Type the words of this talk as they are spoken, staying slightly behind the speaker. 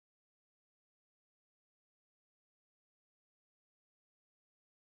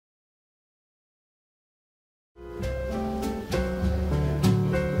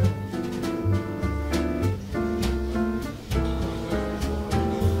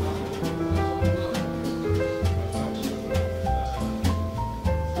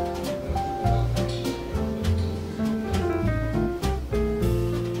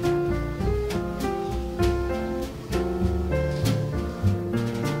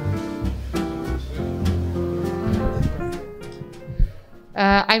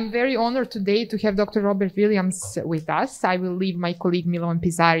I'm very honored today to have Dr. Robert Williams with us. I will leave my colleague Milan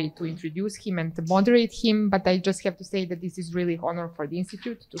Pizzari to introduce him and to moderate him, but I just have to say that this is really honor for the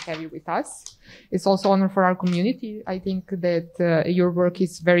Institute to have you with us. It's also honor for our community. I think that your work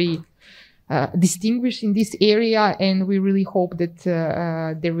is very distinguished in this area, and we really hope that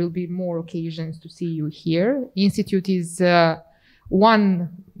there will be more occasions to see you here. The Institute is one,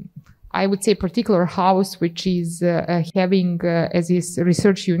 I would say, particular house which is having as its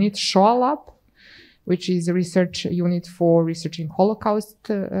research unit Shoahlab, which is a research unit for researching Holocaust,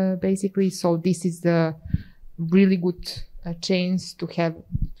 basically. So this is the really good chance to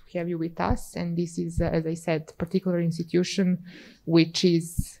have you with us. And this is, as I said, particular institution which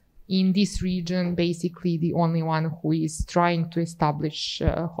is in this region basically the only one who is trying to establish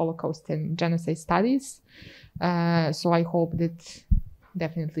Holocaust and genocide studies. So I hope that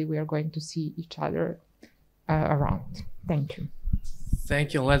definitely we are going to see each other around. Thank you.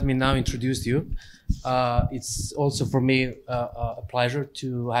 Thank you. Let me now introduce you. It's also for me a pleasure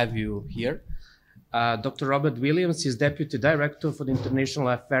to have you here. Dr. Robert Williams is Deputy Director for the International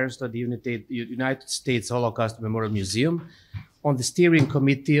Affairs of the United States Holocaust Memorial Museum on the steering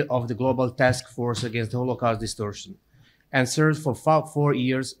committee of the Global Task Force Against Holocaust Distortion, and served for 4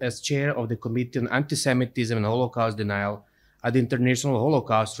 years as chair of the Committee on Antisemitism and Holocaust Denial at the International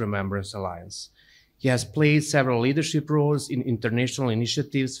Holocaust Remembrance Alliance. He has played several leadership roles in international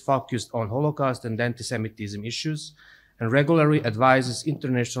initiatives focused on Holocaust and anti-Semitism issues, and regularly advises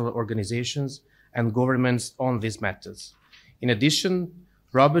international organizations and governments on these matters. In addition,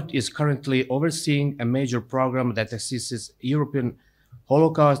 Robert is currently overseeing a major program that assists European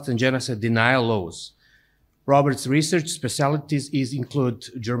Holocaust and genocide denial laws. Robert's research specialties include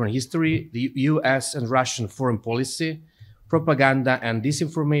German history, the US and Russian foreign policy, propaganda and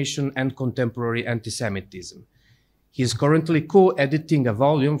disinformation, and contemporary anti-Semitism. He is currently co-editing a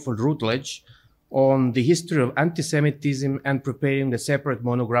volume for Routledge on the history of anti-Semitism and preparing a separate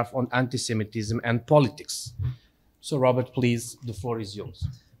monograph on anti-Semitism and politics. So Robert, please, the floor is yours.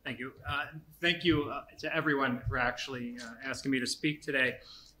 Thank you. Thank you to everyone for actually asking me to speak today.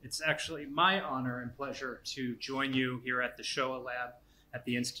 It's actually my honor and pleasure to join you here at the Shoahlab at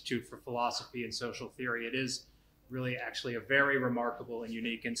the Institute for Philosophy and Social Theory. It is really actually a very remarkable and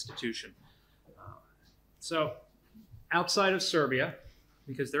unique institution. So outside of Serbia,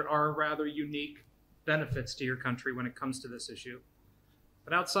 because there are rather unique benefits to your country when it comes to this issue,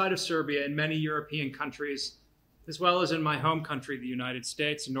 but outside of Serbia, in many European countries, as well as in my home country, the United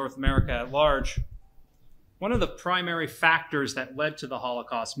States and North America at large, one of the primary factors that led to the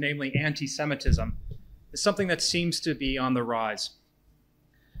Holocaust, namely anti-Semitism, is something that seems to be on the rise.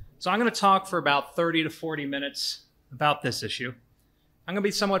 So I'm going to talk for about 30 to 40 minutes about this issue. I'm going to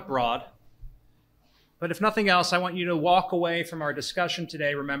be somewhat broad, but if nothing else, I want you to walk away from our discussion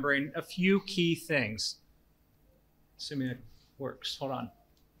today remembering a few key things. Assuming it works. Hold on.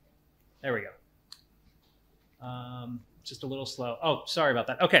 There we go. Just a little slow. Oh, sorry about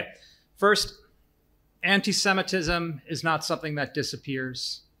that. Okay. First, anti-Semitism is not something that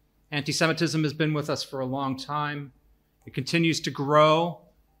disappears. Anti-Semitism has been with us for a long time. It continues to grow.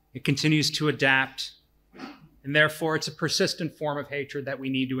 It continues to adapt. And therefore, it's a persistent form of hatred that we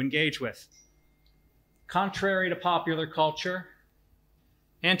need to engage with. Contrary to popular culture,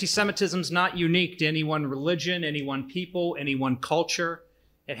 anti-Semitism is not unique to any one religion, any one people, any one culture.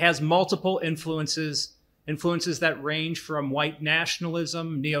 It has multiple influences that range from white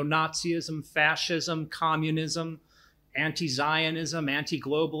nationalism, neo-Nazism, fascism, communism, anti-Zionism,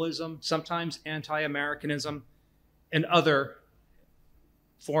 anti-globalism, sometimes anti-Americanism, and other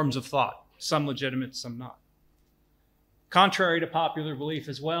forms of thought, some legitimate, some not. Contrary to popular belief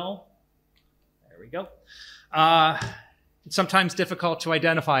as well, there we go, it's sometimes difficult to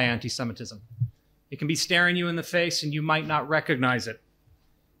identify anti-Semitism. It can be staring you in the face and you might not recognize it.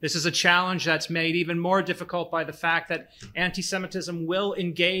 This is a challenge that's made even more difficult by the fact that anti-Semitism will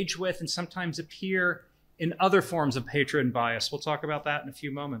engage with and sometimes appear in other forms of hatred and bias. We'll talk about that in a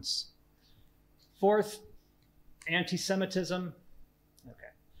few moments. Fourth, anti-Semitism,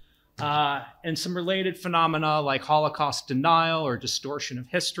 and some related phenomena like Holocaust denial or distortion of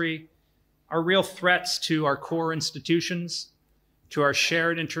history are real threats to our core institutions, to our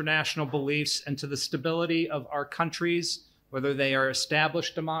shared international beliefs, and to the stability of our countries, whether they are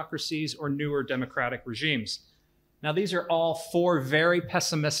established democracies or newer democratic regimes. Now, these are all 4 very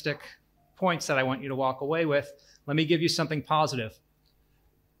pessimistic points that I want you to walk away with. Let me give you something positive.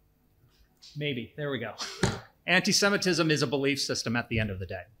 Maybe. There we go. Anti-Semitism is a belief system at the end of the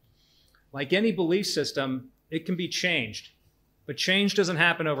day. Like any belief system, it can be changed. But change doesn't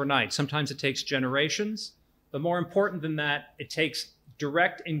happen overnight. Sometimes it takes generations. But more important than that, it takes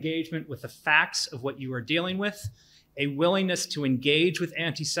direct engagement with the facts of what you are dealing with, a willingness to engage with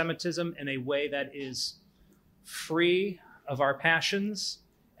anti-Semitism in a way that is free of our passions,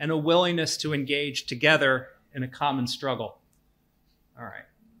 and a willingness to engage together in a common struggle. All right.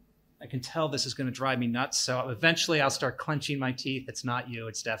 I can tell this is going to drive me nuts, so eventually I'll start clenching my teeth. It's not you.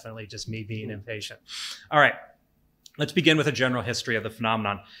 It's definitely just me being impatient. All right. Let's begin with a general history of the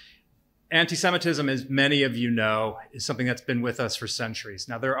phenomenon. Anti-Semitism, as many of you know, is something that's been with us for centuries.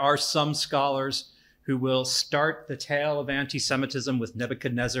 Now, there are some scholars who will start the tale of anti-Semitism with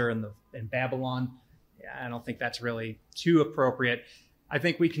Nebuchadnezzar and Babylon. I don't think that's really too appropriate. I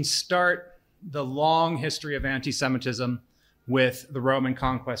think we can start the long history of anti-Semitism with the Roman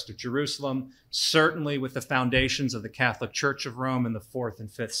conquest of Jerusalem, certainly with the foundations of the Catholic Church of Rome in the 4th and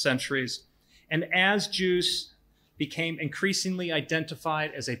 5th centuries. And as Jews became increasingly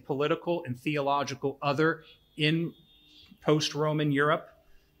identified as a political and theological other in post-Roman Europe,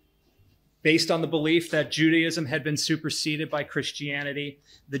 based on the belief that Judaism had been superseded by Christianity,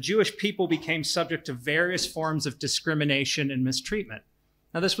 the Jewish people became subject to various forms of discrimination and mistreatment.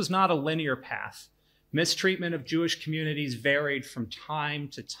 Now, this was not a linear path. Mistreatment of Jewish communities varied from time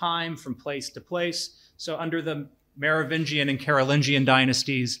to time, from place to place. So under the Merovingian and Carolingian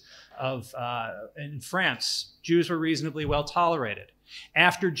dynasties in France, Jews were reasonably well tolerated.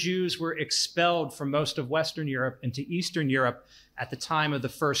 After Jews were expelled from most of Western Europe into Eastern Europe at the time of the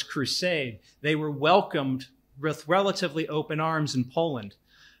First Crusade, they were welcomed with relatively open arms in Poland,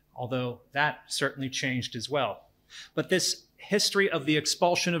 although that certainly changed as well. But this history of the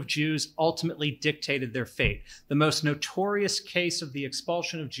expulsion of Jews ultimately dictated their fate. The most notorious case of the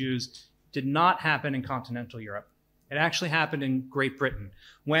expulsion of Jews did not happen in continental Europe. It actually happened in Great Britain,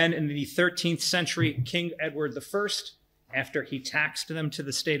 when in the 13th century, King Edward I, after he taxed them to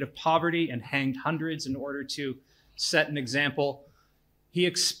the state of poverty and hanged hundreds in order to set an example, he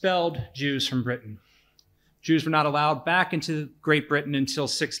expelled Jews from Britain. Jews were not allowed back into Great Britain until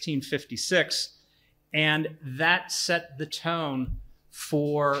 1656, and that set the tone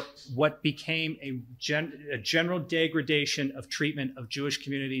for what became a general degradation of treatment of Jewish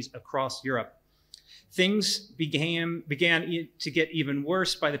communities across Europe. Things began to get even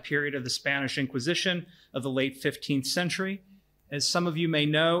worse by the period of the Spanish Inquisition of the late 15th century. As some of you may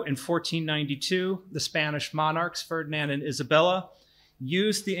know, in 1492, the Spanish monarchs, Ferdinand and Isabella,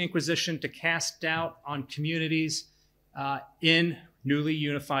 used the Inquisition to cast doubt on communities in newly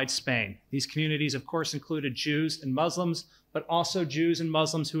unified Spain. These communities, of course, included Jews and Muslims, but also Jews and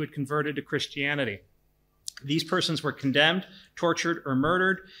Muslims who had converted to Christianity. These persons were condemned, tortured, or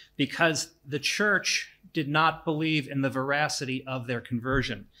murdered because the church did not believe in the veracity of their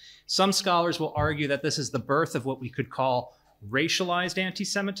conversion. Some scholars will argue that this is the birth of what we could call racialized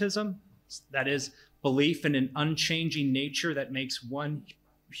anti-Semitism, that is, belief in an unchanging nature that makes one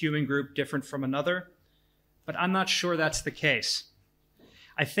human group different from another. But I'm not sure that's the case.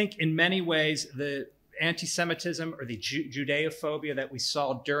 I think in many ways, the anti-Semitism or the Judeophobia that we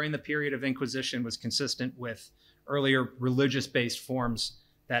saw during the period of Inquisition was consistent with earlier religious-based forms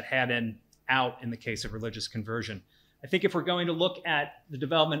that had an out in the case of religious conversion. I think if we're going to look at the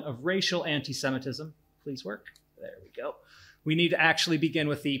development of racial anti-Semitism, please work, there we go, we need to actually begin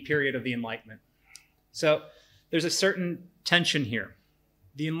with the period of the Enlightenment. So there's a certain tension here.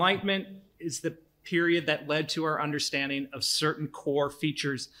 The Enlightenment is the period that led to our understanding of certain core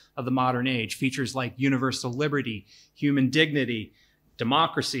features of the modern age, features like universal liberty, human dignity,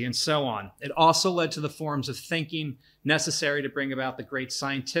 democracy, and so on. It also led to the forms of thinking necessary to bring about the great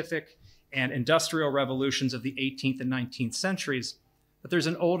scientific and industrial revolutions of the 18th and 19th centuries. But there's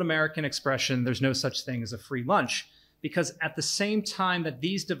an old American expression, there's no such thing as a free lunch, because at the same time that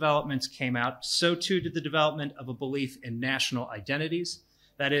these developments came out, so too did the development of a belief in national identities.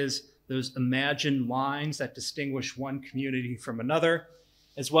 That is, those imagined lines that distinguish one community from another,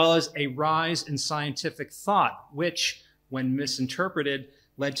 as well as a rise in scientific thought, which, when misinterpreted,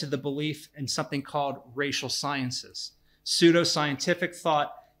 led to the belief in something called racial sciences, pseudo-scientific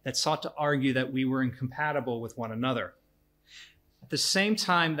thought that sought to argue that we were incompatible with one another. At the same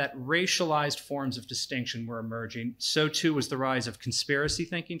time that racialized forms of distinction were emerging, so too was the rise of conspiracy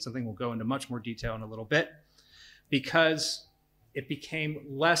thinking, something we'll go into much more detail in a little bit, because it became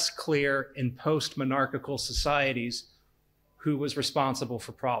less clear in post-monarchical societies who was responsible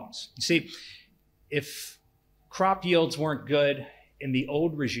for problems. You see, if crop yields weren't good in the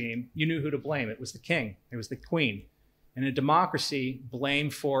old regime, you knew who to blame. It was the king, it was the queen. In a democracy, blame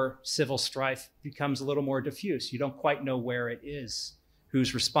for civil strife becomes a little more diffuse. You don't quite know where it is,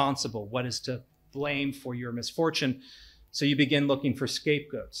 who's responsible, what is to blame for your misfortune. So you begin looking for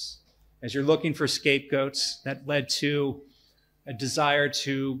scapegoats. As you're looking for scapegoats, that led to a desire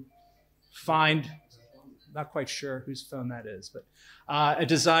to find, not quite sure whose phone that is, but a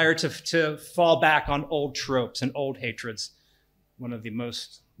desire to fall back on old tropes and old hatreds. One of the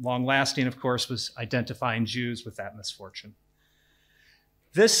most long-lasting, of course, was identifying Jews with that misfortune.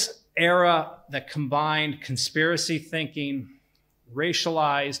 This era that combined conspiracy thinking,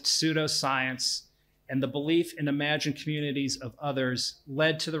 racialized pseudoscience, and the belief in imagined communities of others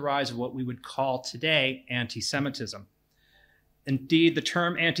led to the rise of what we would call today anti-Semitism. Indeed, the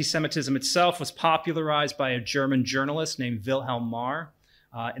term anti-Semitism itself was popularized by a German journalist named Wilhelm Marr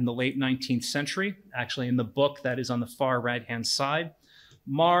in the late 19th century, actually in the book that is on the far right-hand side.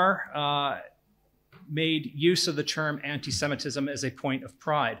 Marr made use of the term anti-Semitism as a point of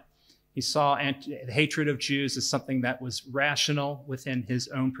pride. He saw the hatred of Jews as something that was rational within his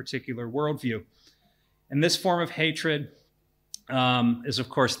own particular worldview. And this form of hatred is, of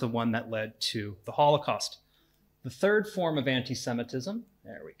course, the one that led to the Holocaust. The third form of anti-Semitism,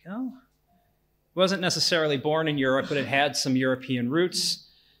 there we go, wasn't necessarily born in Europe, but it had some European roots.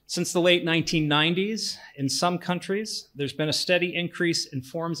 Since the late 1990s, in some countries, there's been a steady increase in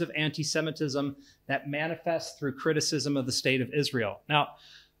forms of anti-Semitism that manifest through criticism of the state of Israel. Now,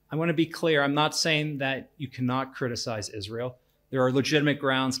 I want to be clear, I'm not saying that you cannot criticize Israel. There are legitimate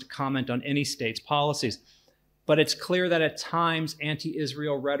grounds to comment on any state's policies. But it's clear that at times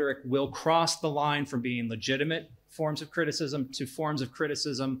anti-Israel rhetoric will cross the line from being legitimate forms of criticism to forms of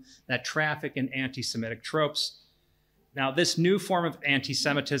criticism that traffic in anti-Semitic tropes. Now, this new form of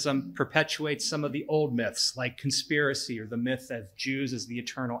anti-Semitism perpetuates some of the old myths, like conspiracy or the myth of Jews as the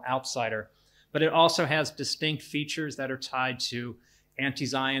eternal outsider. But it also has distinct features that are tied to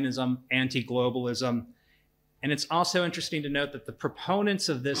anti-Zionism, anti-globalism. And it's also interesting to note that the proponents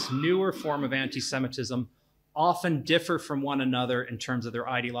of this newer form of anti-Semitism often differ from one another in terms of their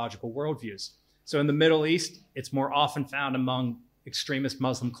ideological worldviews. So in the Middle East, it's more often found among extremist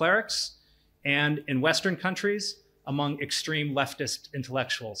Muslim clerics, and in Western countries, among extreme leftist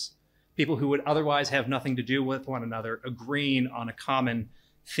intellectuals, people who would otherwise have nothing to do with one another, agreeing on a common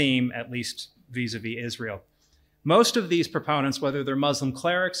theme, at least vis-a-vis Israel. Most of these proponents, whether they're Muslim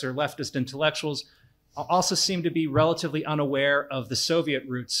clerics or leftist intellectuals, also seem to be relatively unaware of the Soviet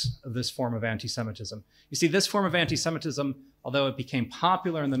roots of this form of anti-Semitism. You see, this form of anti-Semitism, although it became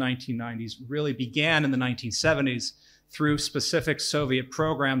popular in the 1990s, really began in the 1970s through specific Soviet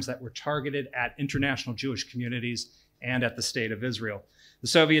programs that were targeted at international Jewish communities and at the state of Israel. The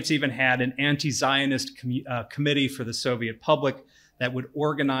Soviets even had an anti-Zionist committee for the Soviet public that would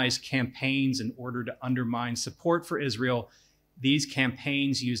organize campaigns in order to undermine support for Israel. These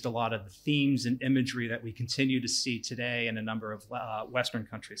campaigns used a lot of the themes and imagery that we continue to see today in a number of Western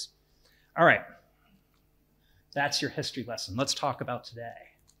countries. All right, that's your history lesson. Let's talk about today.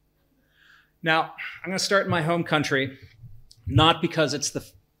 Now, I'm going to start in my home country, not because it's the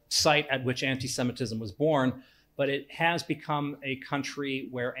site at which anti-Semitism was born, but it has become a country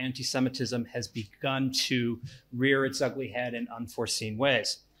where anti-Semitism has begun to rear its ugly head in unforeseen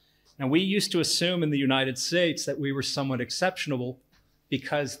ways. Now, we used to assume in the United States that we were somewhat exceptional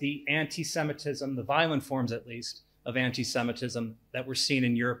because the anti-Semitism, the violent forms at least, of anti-Semitism that were seen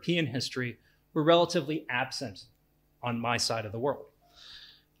in European history were relatively absent on my side of the world.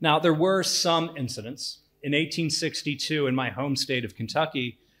 Now, there were some incidents. In 1862, in my home state of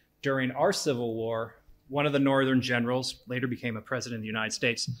Kentucky, during our Civil War, one of the Northern generals, later became a president of the United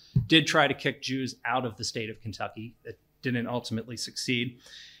States, did try to kick Jews out of the state of Kentucky. It didn't ultimately succeed.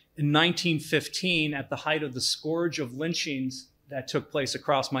 In 1915, at the height of the scourge of lynchings that took place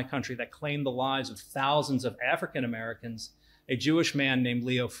across my country that claimed the lives of thousands of African Americans, a Jewish man named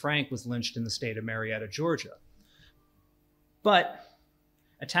Leo Frank was lynched in the state of Marietta, Georgia. But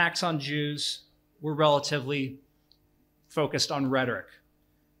attacks on Jews were relatively focused on rhetoric,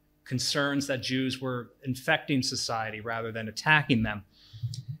 concerns that Jews were infecting society rather than attacking them.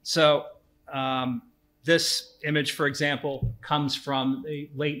 So this image, for example, comes from a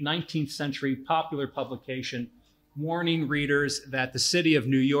late 19th century popular publication warning readers that the city of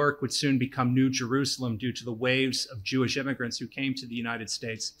New York would soon become New Jerusalem due to the waves of Jewish immigrants who came to the United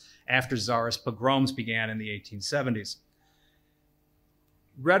States after Tsarist pogroms began in the 1870s.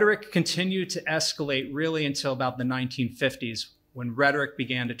 Rhetoric continued to escalate really until about the 1950s, when rhetoric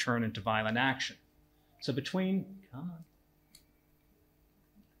began to turn into violent action. So between,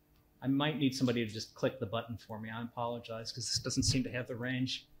 I might need somebody to just click the button for me. I apologize, because this doesn't seem to have the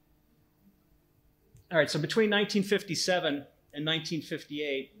range. All right, so between 1957 and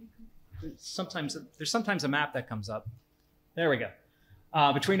 1958, there's sometimes a map that comes up. There we go.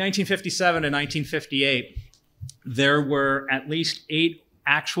 Between 1957 and 1958, there were at least 8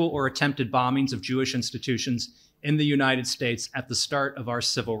 actual or attempted bombings of Jewish institutions in the United States at the start of our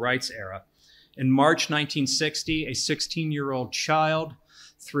civil rights era. In March 1960, a 16-year-old child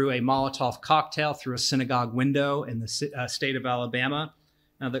threw a Molotov cocktail through a synagogue window in the state of Alabama.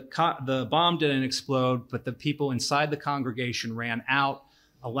 Now, the bomb didn't explode, but the people inside the congregation ran out,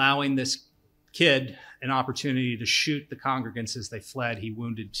 allowing this kid an opportunity to shoot the congregants as they fled. He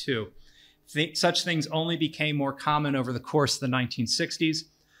wounded two. Such things only became more common over the course of the 1960s.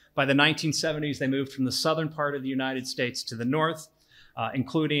 By the 1970s, they moved from the southern part of the United States to the north,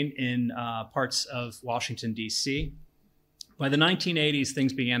 including in parts of Washington, D.C. By the 1980s,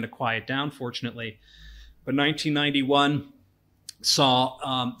 things began to quiet down, fortunately. But 1991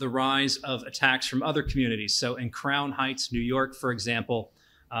 saw the rise of attacks from other communities. So in Crown Heights, New York, for example,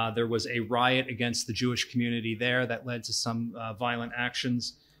 there was a riot against the Jewish community there that led to some violent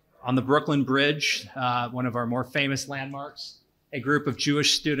actions. On the Brooklyn Bridge, one of our more famous landmarks, a group of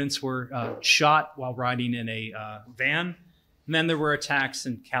Jewish students were shot while riding in a van. And then there were attacks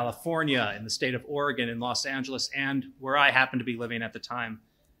in California, in the state of Oregon, in Los Angeles, and where I happened to be living at the time,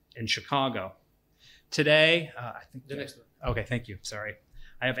 in Chicago. Today, I think the next one. Okay, thank you. Sorry.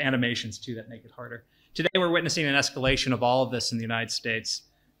 I have animations too that make it harder. Today, we're witnessing an escalation of all of this in the United States,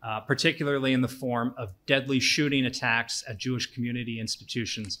 particularly in the form of deadly shooting attacks at Jewish community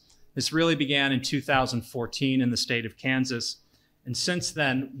institutions. This really began in 2014 in the state of Kansas. And since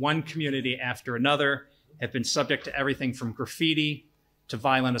then, one community after another have been subject to everything from graffiti to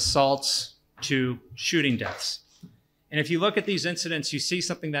violent assaults to shooting deaths. And if you look at these incidents, you see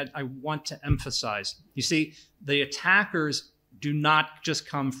something that I want to emphasize. You see, the attackers do not just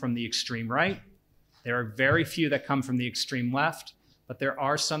come from the extreme right. There are very few that come from the extreme left, but there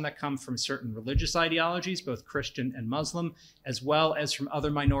are some that come from certain religious ideologies, both Christian and Muslim, as well as from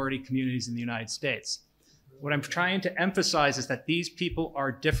other minority communities in the United States. What I'm trying to emphasize is that these people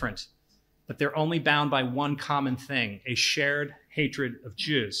are different, but they're only bound by one common thing, a shared hatred of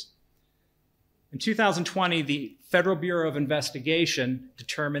Jews. In 2020, the Federal Bureau of Investigation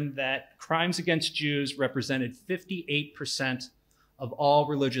determined that crimes against Jews represented 58% of all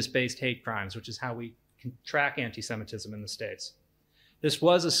religious-based hate crimes, which is how we can track anti-Semitism in the States. This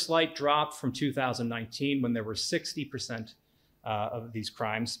was a slight drop from 2019 when there were 60% of these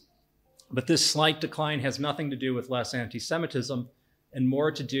crimes. But this slight decline has nothing to do with less anti-Semitism and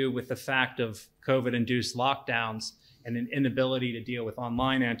more to do with the fact of COVID-induced lockdowns and an inability to deal with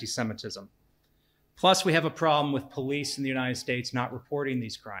online anti-Semitism. Plus, we have a problem with police in the United States not reporting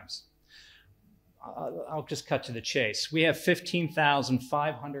these crimes. I'll just cut to the chase. We have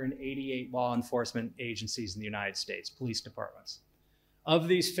 15,588 law enforcement agencies in the United States, police departments. Of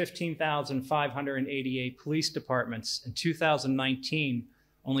these 15,588 police departments, in 2019,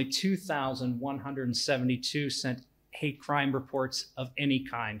 only 2,172 sent hate crime reports of any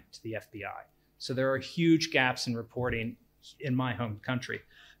kind to the FBI. So there are huge gaps in reporting in my home country.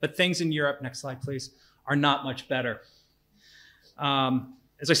 But things in Europe, next slide please, are not much better.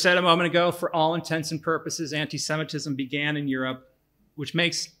 As I said a moment ago, for all intents and purposes, anti-Semitism began in Europe, which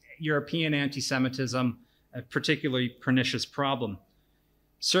makes European anti-Semitism a particularly pernicious problem.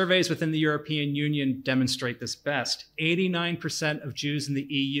 Surveys within the European Union demonstrate this best. 89% of Jews in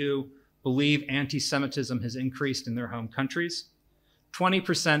the EU believe anti-Semitism has increased in their home countries.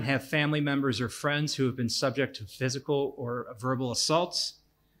 20% have family members or friends who have been subject to physical or verbal assaults.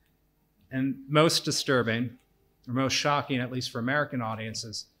 And most disturbing, or most shocking, at least for American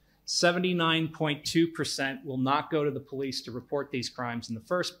audiences, 79.2% will not go to the police to report these crimes in the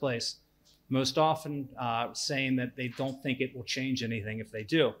first place, most often saying that they don't think it will change anything if they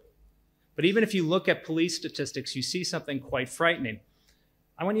do. But even if you look at police statistics, you see something quite frightening.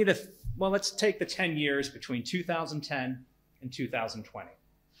 I want you to, well, let's take the 10 years between 2010 and 2020.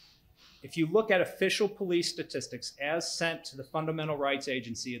 If you look at official police statistics as sent to the Fundamental Rights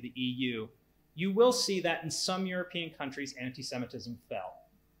Agency of the EU, you will see that in some European countries, anti-Semitism fell.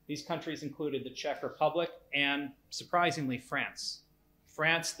 These countries included the Czech Republic and, surprisingly, France.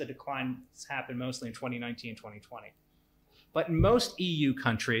 France, the decline happened mostly in 2019 and 2020. But in most EU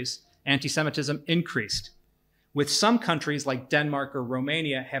countries, anti-Semitism increased, with some countries like Denmark or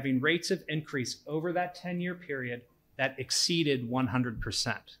Romania having rates of increase over that 10-year period that exceeded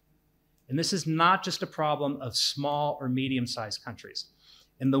 100%. And this is not just a problem of small or medium-sized countries.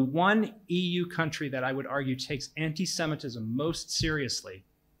 In the one EU country that I would argue takes anti-Semitism most seriously,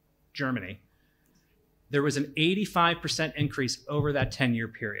 Germany, there was an 85% increase over that 10-year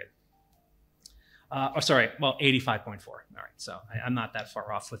period. 85.4. All right, so I'm not that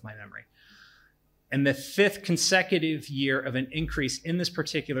far off with my memory. And the fifth consecutive year of an increase in this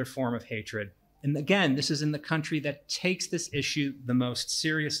particular form of hatred. And again, this is in the country that takes this issue the most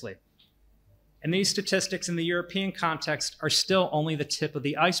seriously. And these statistics in the European context are still only the tip of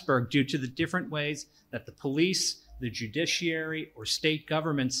the iceberg due to the different ways that the police, the judiciary, or state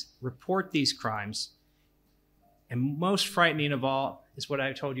governments report these crimes. And most frightening of all is what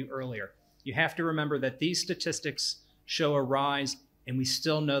I told you earlier. You have to remember that these statistics show a rise, and we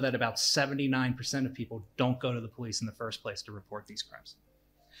still know that about 79% of people don't go to the police in the first place to report these crimes.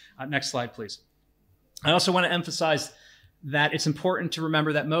 Next slide, please. I also want to emphasize that it's important to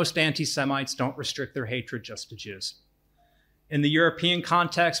remember that most anti-Semites don't restrict their hatred just to Jews. In the European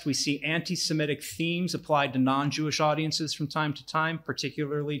context, we see anti-Semitic themes applied to non-Jewish audiences from time to time,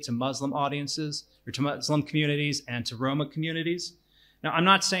 particularly to Muslim audiences, or to Muslim communities and to Roma communities. Now, I'm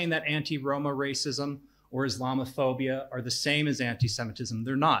not saying that anti-Roma racism or Islamophobia are the same as anti-Semitism.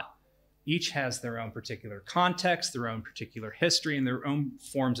 They're not. Each has their own particular context, their own particular history, and their own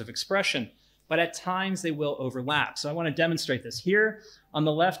forms of expression. But at times they will overlap. So I want to demonstrate this. Here on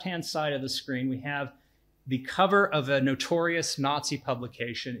the left-hand side of the screen, we have the cover of a notorious Nazi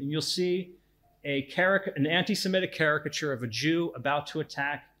publication, and you'll see an anti-Semitic caricature of a Jew about to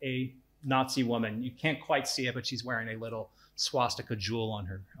attack a Nazi woman. You can't quite see it, but she's wearing a little swastika jewel on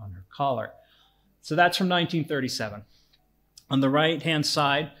her collar. So that's from 1937. On the right-hand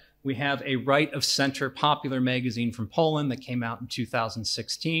side, we have a right-of-center popular magazine from Poland that came out in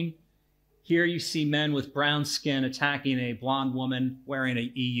 2016. Here you see men with brown skin attacking a blonde woman wearing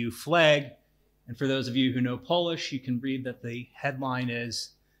an EU flag. And for those of you who know Polish, you can read that the headline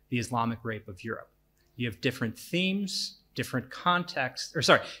is The Islamic Rape of Europe. You have different themes, different contexts,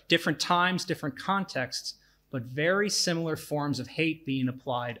 different times, different contexts, but very similar forms of hate being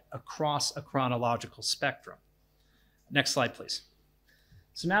applied across a chronological spectrum. Next slide, please.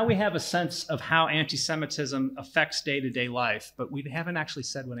 So now we have a sense of how anti-Semitism affects day-to-day life, but we haven't actually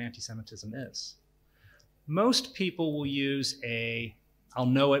said what anti-Semitism is. Most people will use a I'll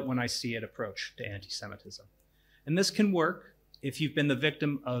know it when I see it approach to anti-Semitism. And this can work if you've been the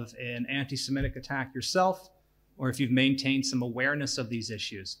victim of an anti-Semitic attack yourself, or if you've maintained some awareness of these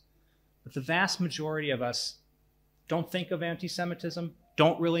issues. But the vast majority of us don't think of anti-Semitism,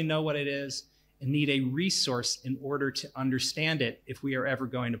 don't really know what it is, and need a resource in order to understand it if we are ever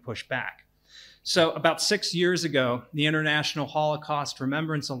going to push back. So about 6 years ago, the International Holocaust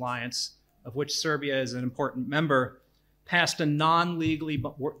Remembrance Alliance, of which Serbia is an important member, passed a non-legally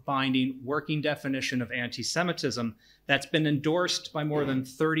binding working definition of anti-Semitism that's been endorsed by more than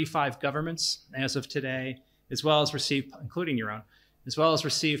 35 governments as of today, as well as received, including your own, as well as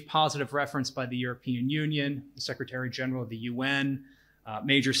received positive reference by the European Union, the Secretary General of the UN,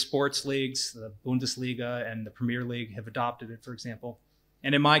 major sports leagues, the Bundesliga and the Premier League have adopted it, for example.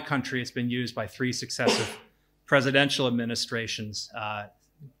 And in my country, it's been used by 3 successive presidential administrations,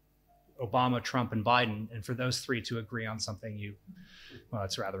 Obama, Trump, and Biden. And for those 3 to agree on something, well,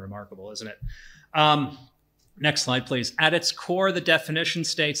 it's rather remarkable, isn't it? Next slide, please. At its core, the definition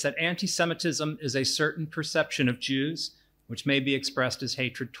states that anti-Semitism is a certain perception of Jews, which may be expressed as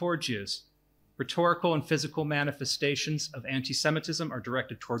hatred toward Jews. Rhetorical and physical manifestations of anti-Semitism are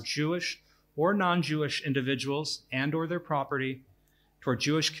directed toward Jewish or non-Jewish individuals and or their property, toward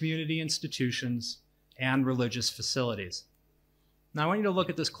Jewish community institutions, and religious facilities. Now, I want you to look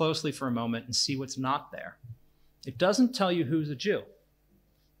at this closely for a moment and see what's not there. It doesn't tell you who's a Jew.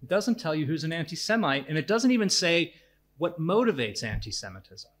 It doesn't tell you who's an anti-Semite, and it doesn't even say what motivates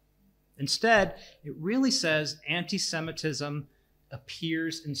anti-Semitism. Instead, it really says anti-Semitism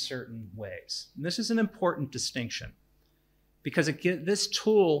appears in certain ways. And this is an important distinction because this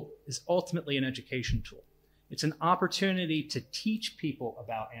tool is ultimately an education tool. It's an opportunity to teach people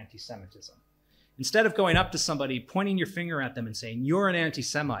about anti-Semitism. Instead of going up to somebody, pointing your finger at them and saying, you're an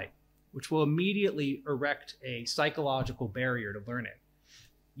anti-Semite, which will immediately erect a psychological barrier to learning.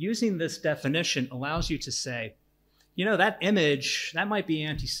 Using this definition allows you to say, you know, that image, that might be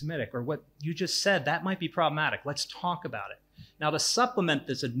anti-Semitic, or what you just said, that might be problematic. Let's talk about it. Now, to supplement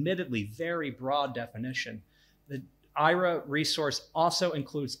this admittedly very broad definition, the IRA resource also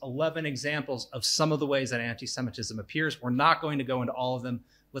includes 11 examples of some of the ways that anti-Semitism appears. We're not going to go into all of them.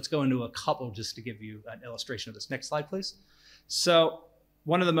 Let's go into a couple just to give you an illustration of this. Next slide, please. So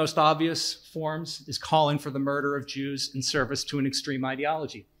one of the most obvious forms is calling for the murder of Jews in service to an extreme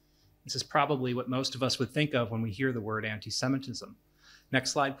ideology. This is probably what most of us would think of when we hear the word anti-Semitism.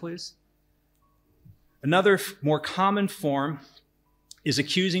 Next slide, please. Another more common form is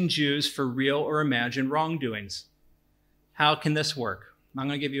accusing Jews for real or imagined wrongdoings. How can this work? I'm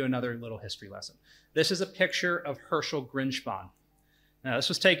going to give you another little history lesson. This is a picture of Herschel Grynszpan. Now, this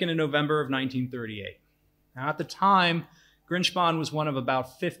was taken in November of 1938. Now, at the time, Grynszpan was one of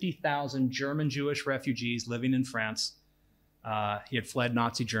about 50,000 German Jewish refugees living in France. He had fled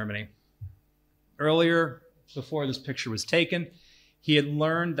Nazi Germany. Earlier, before this picture was taken, he had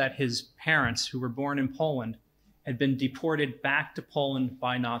learned that his parents, who were born in Poland, had been deported back to Poland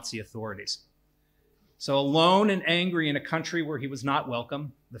by Nazi authorities. So alone and angry in a country where he was not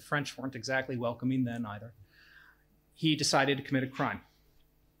welcome, the French weren't exactly welcoming then either, he decided to commit a crime.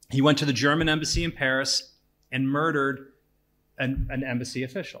 He went to the German embassy in Paris and murdered an embassy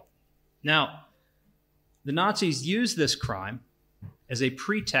official. Now, the Nazis used this crime as a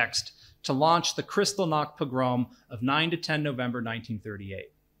pretext to launch the Kristallnacht pogrom of 9 to 10 November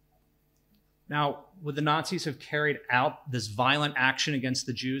 1938. Now, would the Nazis have carried out this violent action against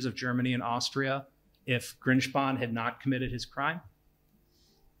the Jews of Germany and Austria if Grünspahn had not committed his crime?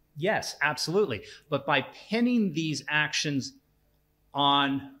 Yes, absolutely. But by pinning these actions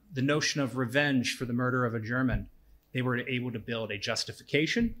on the notion of revenge for the murder of a German, they were able to build a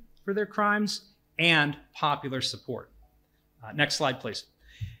justification for their crimes and popular support. Next slide, please.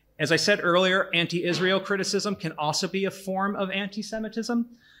 As I said earlier, anti-Israel criticism can also be a form of anti-Semitism.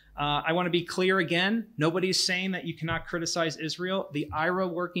 I want to be clear again, nobody's saying that you cannot criticize Israel. The IRA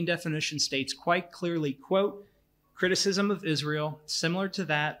working definition states quite clearly, quote, criticism of Israel, similar to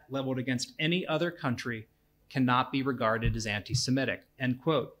that leveled against any other country, cannot be regarded as anti-Semitic, end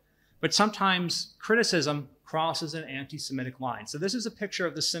quote. But sometimes criticism crosses an anti-Semitic line. So this is a picture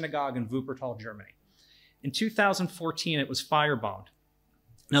of the synagogue in Wuppertal, Germany. In 2014, it was firebombed.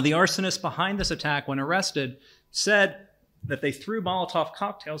 Now, the arsonist behind this attack, when arrested, said that they threw Molotov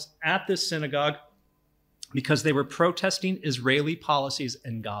cocktails at this synagogue because they were protesting Israeli policies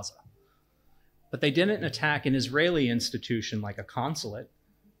in Gaza. But they didn't attack an Israeli institution like a consulate.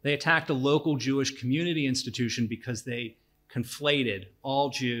 They attacked a local Jewish community institution because they conflated all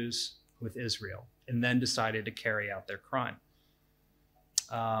Jews with Israel and then decided to carry out their crime.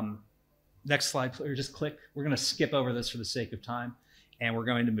 Next slide, or just click. We're going to skip over this for the sake of time, and we're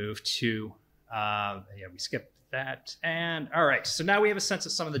going to move to, we skipped that. And all right, so now we have a sense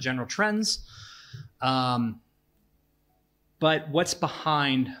of some of the general trends. But what's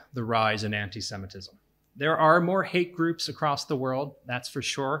behind the rise in anti-Semitism? There are more hate groups across the world, that's for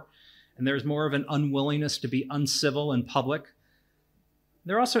sure. And there's more of an unwillingness to be uncivil in public.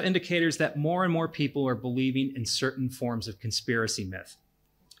 There are also indicators that more and more people are believing in certain forms of conspiracy myth.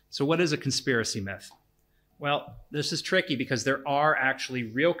 So what is a conspiracy myth? Well, this is tricky because there are actually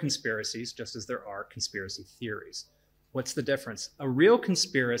real conspiracies, just as there are conspiracy theories. What's the difference? A real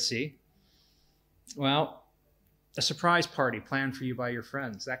conspiracy, well, a surprise party planned for you by your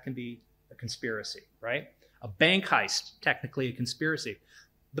friends, that can be a conspiracy, right? A bank heist, technically a conspiracy.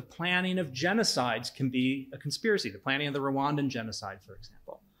 The planning of genocides can be a conspiracy, the planning of the Rwandan genocide, for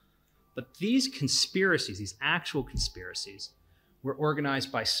example. But these conspiracies, these actual conspiracies, were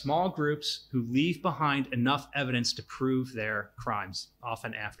organized by small groups who leave behind enough evidence to prove their crimes,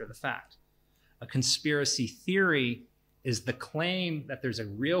 often after the fact. A conspiracy theory is the claim that there's a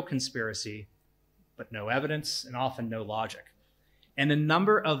real conspiracy, but no evidence and often no logic. And a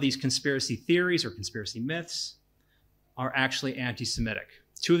number of these conspiracy theories or conspiracy myths are actually anti-Semitic.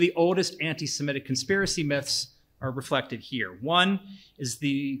 Two of the oldest anti-Semitic conspiracy myths are reflected here. One is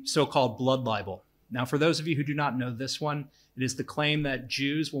the so-called blood libel. Now, for those of you who do not know this one, it is the claim that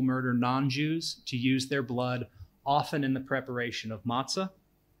Jews will murder non-Jews to use their blood, often in the preparation of matzah.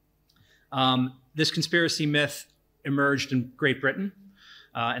 This conspiracy myth emerged in Great Britain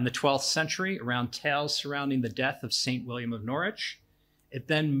in the 12th century around tales surrounding the death of St. William of Norwich. It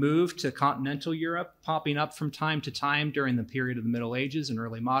then moved to continental Europe, popping up from time to time during the period of the Middle Ages and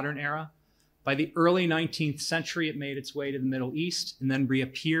early modern era. By the early 19th century, it made its way to the Middle East and then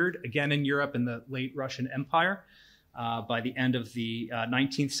reappeared again in Europe in the late Russian Empire by the end of the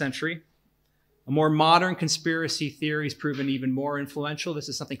 19th century. A more modern conspiracy theory has proven even more influential. This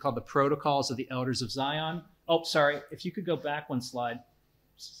is something called the Protocols of the Elders of Zion. Oh, sorry, if you could go back one slide.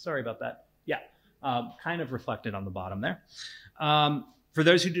 Sorry about that. Yeah, kind of reflected on the bottom there. For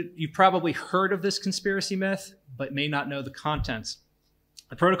those who you've probably heard of this conspiracy myth, but may not know the contents.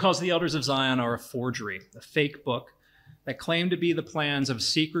 The Protocols of the Elders of Zion are a forgery, a fake book that claim to be the plans of a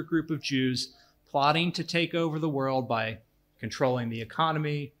secret group of Jews plotting to take over the world by controlling the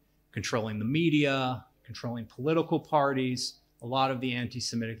economy, controlling the media, controlling political parties, a lot of the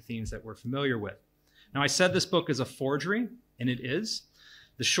anti-Semitic themes that we're familiar with. Now, I said this book is a forgery, and it is.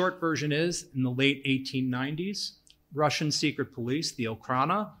 The short version is, in the late 1890s, Russian secret police, the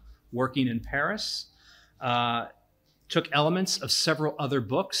Okhrana, working in Paris, took elements of several other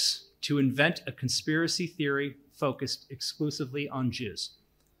books to invent a conspiracy theory focused exclusively on Jews.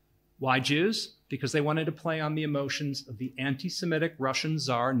 Why Jews? Because they wanted to play on the emotions of the anti-Semitic Russian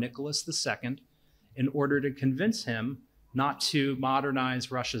Tsar Nicholas II in order to convince him not to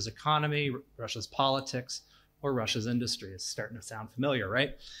modernize Russia's economy, Russia's politics, or Russia's industry. It's starting to sound familiar,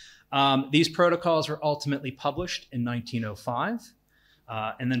 right? These protocols were ultimately published in 1905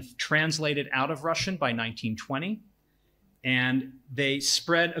 and then translated out of Russian by 1920. And they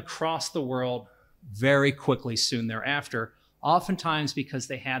spread across the world very quickly soon thereafter, oftentimes because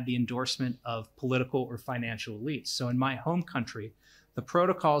they had the endorsement of political or financial elites. So in my home country, the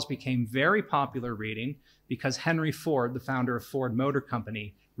protocols became very popular reading because Henry Ford, the founder of Ford Motor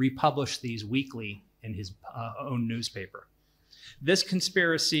Company, republished these weekly in his own newspaper. This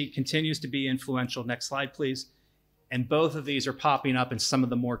conspiracy continues to be influential. Next slide, please. And both of these are popping up in some of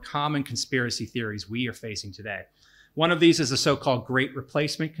the more common conspiracy theories we are facing today. One of these is the so-called Great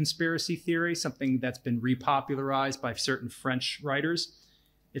Replacement conspiracy theory, something that's been repopularized by certain French writers.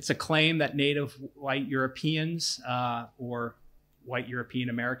 It's a claim that native white Europeans or white European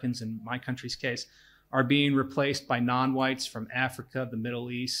Americans, in my country's case, are being replaced by non-whites from Africa, the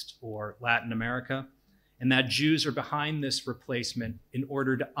Middle East, or Latin America, and that Jews are behind this replacement in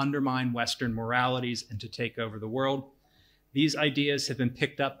order to undermine Western moralities and to take over the world. These ideas have been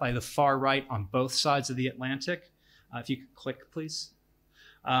picked up by the far right on both sides of the Atlantic. If you could click, please.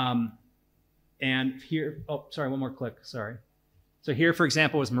 And here, oh, sorry, one more click, sorry. So here, for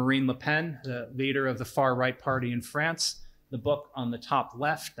example, is Marine Le Pen, the leader of the far right party in France. The book on the top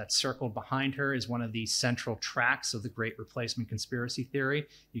left that's circled behind her is one of the central tracks of the Great Replacement conspiracy theory.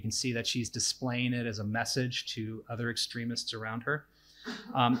 You can see that she's displaying it as a message to other extremists around her.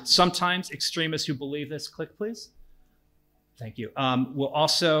 Sometimes extremists who believe this, click please. Thank you. Will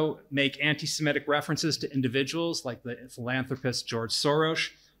also make anti-Semitic references to individuals like the philanthropist George Soros,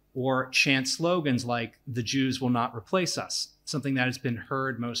 or chant slogans like "the Jews will not replace us," something that has been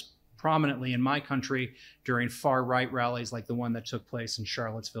heard most prominently in my country during far-right rallies like the one that took place in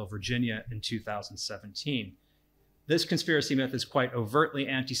Charlottesville, Virginia in 2017. This conspiracy myth is quite overtly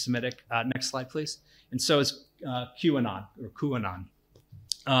anti-Semitic. Next slide, please. And so is QAnon, or QAnon.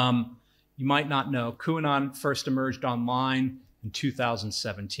 You might not know, QAnon first emerged online in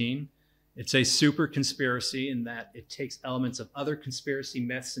 2017. It's a super conspiracy in that it takes elements of other conspiracy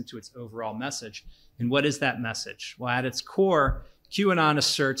myths into its overall message. And what is that message? Well, at its core, QAnon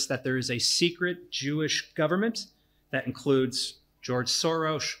asserts that there is a secret Jewish government that includes George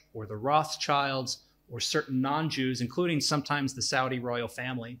Soros or the Rothschilds or certain non-Jews, including sometimes the Saudi royal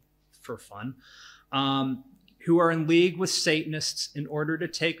family, for fun, who are in league with Satanists in order to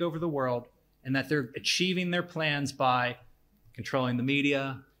take over the world, and that they're achieving their plans by controlling the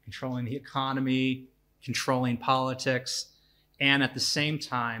media, controlling the economy, controlling politics, and at the same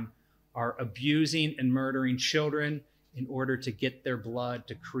time are abusing and murdering children in order to get their blood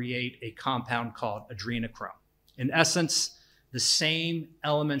to create a compound called adrenochrome. In essence, the same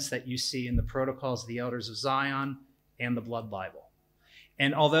elements that you see in the Protocols of the Elders of Zion and the Blood Bible.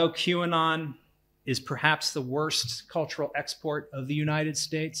 And although QAnon is perhaps the worst cultural export of the United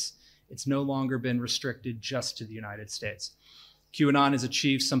States, it's no longer been restricted just to the United States. QAnon has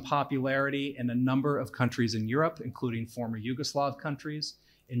achieved some popularity in a number of countries in Europe, including former Yugoslav countries.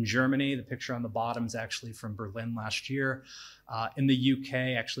 In Germany, the picture on the bottom is actually from Berlin last year. In the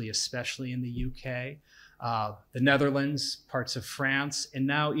UK, actually, especially in the UK, the Netherlands, parts of France, and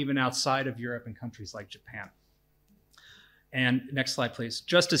now even outside of Europe in countries like Japan. And next slide, please.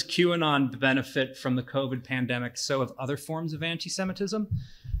 Just as QAnon benefit from the COVID pandemic, so have other forms of anti-Semitism.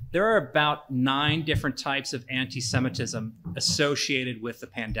 There are about 9 different types of anti-Semitism associated with the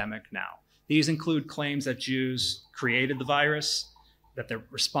pandemic now. These include claims that Jews created the virus, that they're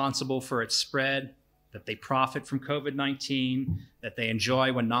responsible for its spread, that they profit from COVID-19, that they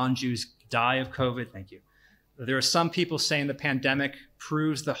enjoy when non-Jews die of COVID. Thank you. There are some people saying the pandemic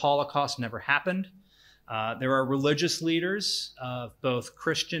proves the Holocaust never happened. There are religious leaders of both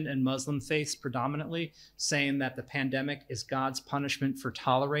Christian and Muslim faiths predominantly saying that the pandemic is God's punishment for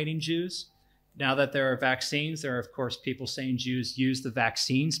tolerating Jews. Now that there are vaccines, there are, of course, people saying Jews use the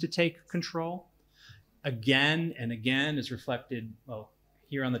vaccines to take control. Again and again, is reflected, well,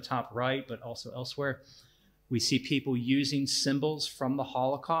 here on the top right, but also elsewhere. We see people using symbols from the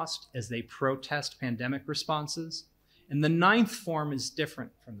Holocaust as they protest pandemic responses. And the 9th form is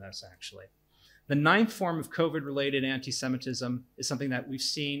different from this, actually. The 9th form of COVID-related anti-Semitism is something that we've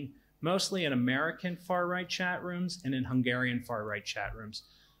seen mostly in American far-right chat rooms and in Hungarian far-right chat rooms,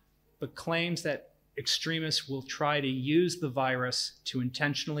 but claims that extremists will try to use the virus to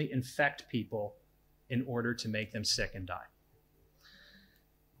intentionally infect people in order to make them sick and die.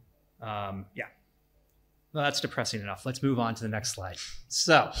 Yeah, well, that's depressing enough. Let's move on to the next slide.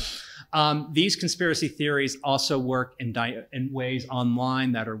 So these conspiracy theories also work in ways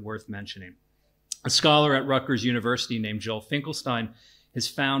online that are worth mentioning. A scholar at Rutgers University named Joel Finkelstein has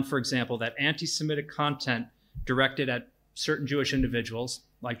found, for example, that anti-Semitic content directed at certain Jewish individuals,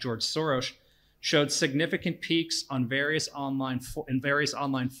 like George Soros, showed significant peaks on various online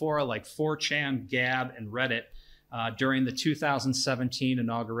fora like 4chan, Gab, and Reddit during the 2017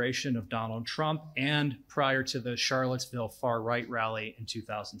 inauguration of Donald Trump and prior to the Charlottesville far-right rally in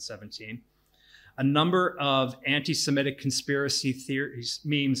 2017. A number of anti-Semitic conspiracy theories,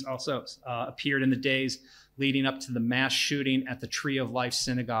 memes also appeared in the days leading up to the mass shooting at the Tree of Life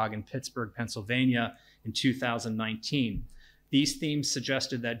Synagogue in Pittsburgh, Pennsylvania in 2019. These themes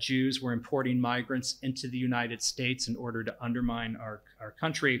suggested that Jews were importing migrants into the United States in order to undermine our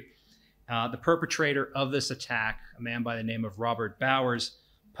country. The perpetrator of this attack, a man by the name of Robert Bowers,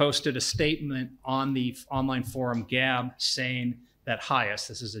 posted a statement on the online forum Gab saying that HIAS,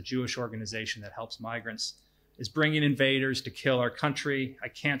 this is a Jewish organization that helps migrants, is bringing invaders to kill our country. I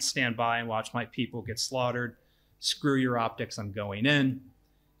can't stand by and watch my people get slaughtered. Screw your optics, I'm going in.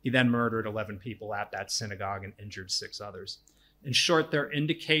 He then murdered 11 people at that synagogue and injured 6 others. In short, there are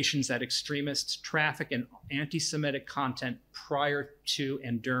indications that extremists traffic in anti-Semitic content prior to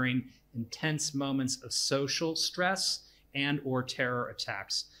and during intense moments of social stress and or terror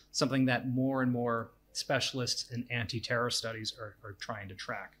attacks, something that more and more specialists in anti-terror studies are trying to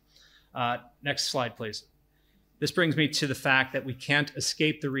track. Next slide, please. This brings me to the fact that we can't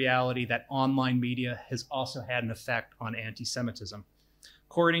escape the reality that online media has also had an effect on anti-Semitism.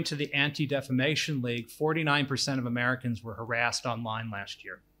 According to the Anti-Defamation League, 49% of Americans were harassed online last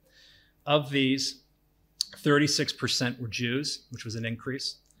year. Of these, 36% were Jews, which was an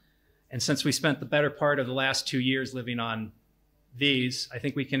increase. And since we spent the better part of the last 2 years living on these, I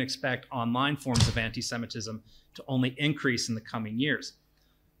think we can expect online forms of anti-Semitism to only increase in the coming years.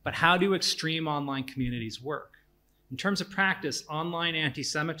 But how do extreme online communities work? In terms of practice, online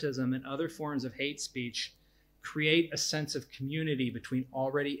anti-Semitism and other forms of hate speech create a sense of community between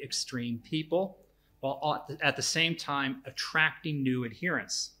already extreme people, while at the same time attracting new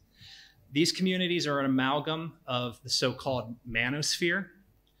adherents. These communities are an amalgam of the so-called manosphere.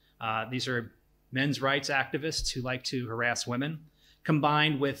 These are men's rights activists who like to harass women,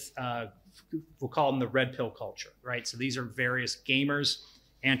 combined with, we'll call them the red pill culture, right? So these are various gamers,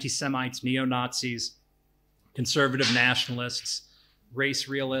 anti-Semites, neo-Nazis, conservative nationalists, race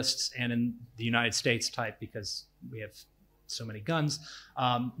realists, and in the United States type, because we have so many guns,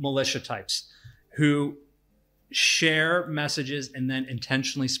 militia types who share messages and then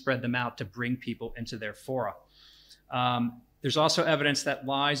intentionally spread them out to bring people into their fora. There's also evidence that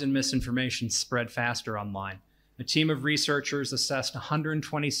lies and misinformation spread faster online. A team of researchers assessed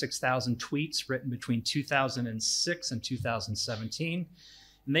 126,000 tweets written between 2006 and 2017,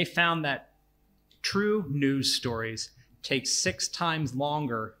 and they found that true news stories take 6 times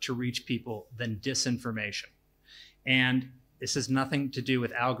longer to reach people than disinformation. And this has nothing to do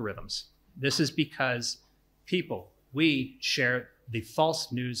with algorithms. This is because people, we share the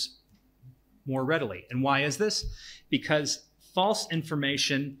false news more readily. And why is this? Because false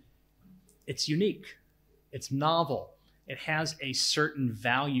information, it's unique, it's novel, it has a certain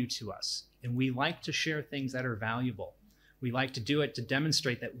value to us. And we like to share things that are valuable. We like to do it to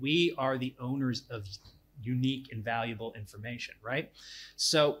demonstrate that we are the owners of unique and valuable information, right?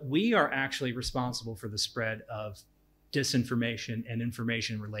 So we are actually responsible for the spread of disinformation and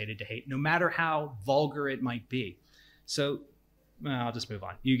information related to hate, no matter how vulgar it might be. So I'll just move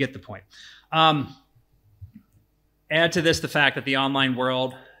on. You get the point. Add to this the fact that the online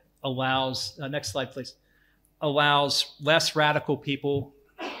world allows, next slide, please, allows less radical people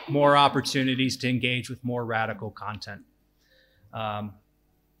more opportunities to engage with more radical content.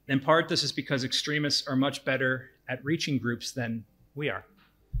 In part, this is because extremists are much better at reaching groups than we are.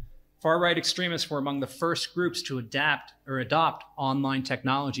 Far-right extremists were among the first groups to adapt or adopt online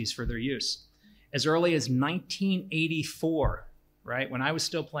technologies for their use. As early as 1984, right, when I was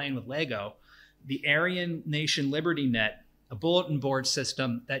still playing with Lego, the Aryan Nation Liberty Net, a bulletin board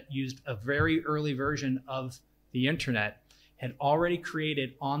system that used a very early version of the internet, had already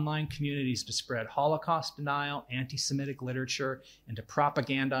created online communities to spread Holocaust denial, anti-Semitic literature, and to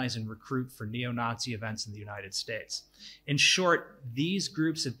propagandize and recruit for neo-Nazi events in the United States. In short, these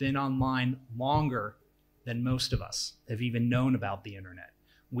groups have been online longer than most of us have even known about the internet.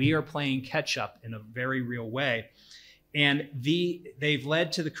 We are playing catch up in a very real way. And they've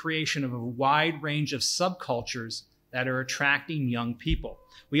led to the creation of a wide range of subcultures that are attracting young people.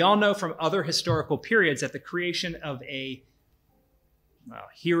 We all know from other historical periods that the creation of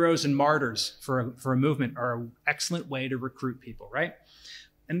heroes and martyrs for a movement are an excellent way to recruit people, right?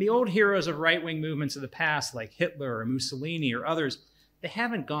 And the old heroes of right-wing movements of the past, like Hitler or Mussolini or others, they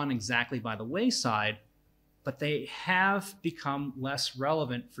haven't gone exactly by the wayside, but they have become less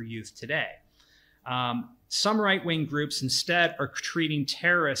relevant for youth today. Some right-wing groups instead are treating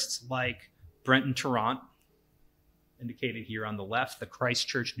terrorists like Brenton Tarrant, indicated here on the left, the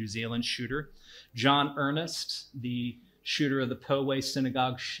Christchurch, New Zealand shooter, John Earnest, the shooter of the Poway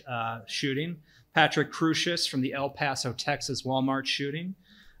Synagogue shooting, Patrick Crucius from the El Paso, Texas Walmart shooting,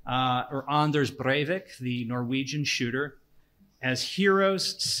 or Anders Breivik, the Norwegian shooter, as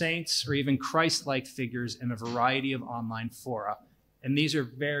heroes, saints, or even Christ-like figures in a variety of online fora. And these are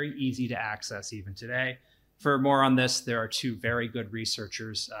very easy to access even today. For more on this, there are two very good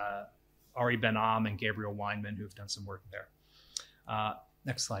researchers, Ari Ben-Am and Gabriel Weinman, who've done some work there.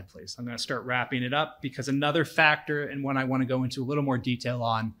 Next slide, please. I'm going to start wrapping it up because another factor, and one I want to go into a little more detail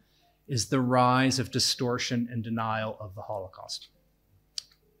on, is the rise of distortion and denial of the Holocaust.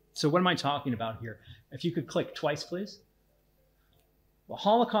 So what am I talking about here? If you could click twice, please. Well,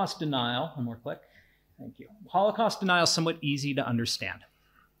 Holocaust denial, one more click. Thank you. Holocaust denial is somewhat easy to understand.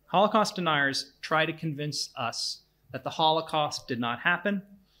 Holocaust deniers try to convince us that the Holocaust did not happen,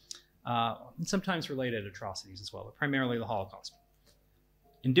 and sometimes related atrocities as well, but primarily the Holocaust.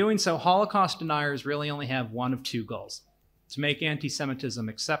 In doing so, Holocaust deniers really only have one of two goals: to make anti-Semitism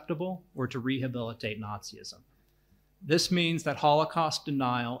acceptable or to rehabilitate Nazism. This means that Holocaust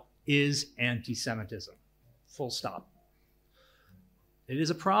denial is anti-Semitism, full stop. It is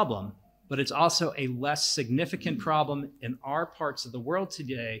a problem, but it's also a less significant problem in our parts of the world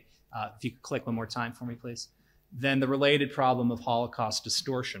today, if you could click one more time for me, please, than the related problem of Holocaust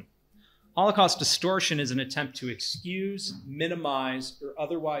distortion. Holocaust distortion is an attempt to excuse, minimize, or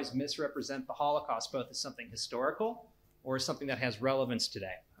otherwise misrepresent the Holocaust, both as something historical or as something that has relevance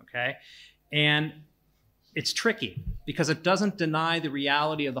today, okay? And it's tricky because it doesn't deny the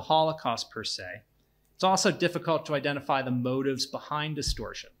reality of the Holocaust per se. It's also difficult to identify the motives behind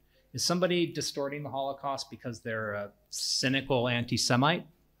distortion. Is somebody distorting the Holocaust because they're a cynical anti-Semite,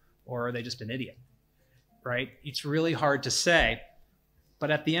 or are they just an idiot, right? It's really hard to say, but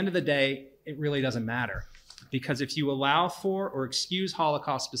at the end of the day, it really doesn't matter. Because if you allow for or excuse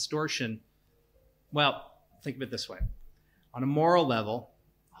Holocaust distortion, well, think of it this way. On a moral level,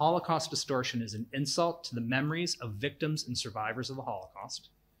 Holocaust distortion is an insult to the memories of victims and survivors of the Holocaust.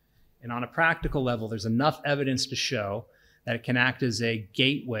 And on a practical level, there's enough evidence to show that it can act as a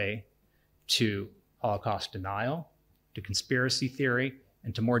gateway to Holocaust denial, to conspiracy theory,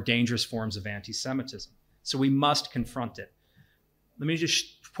 and to more dangerous forms of anti-Semitism. So we must confront it. Let me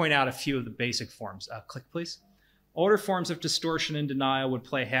just point out a few of the basic forms. Click, please. Older forms of distortion and denial would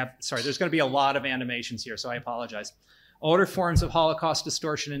sorry, there's going to be a lot of animations here, so I apologize. Older forms of Holocaust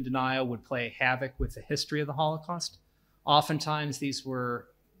distortion and denial would play havoc with the history of the Holocaust. Oftentimes, these were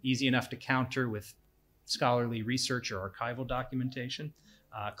easy enough to counter with scholarly research or archival documentation.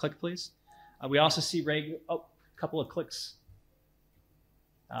 Click, please. We also see a couple of clicks.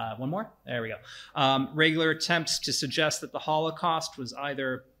 One more? There we go. Regular attempts to suggest that the Holocaust was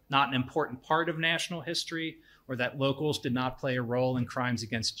either not an important part of national history or that locals did not play a role in crimes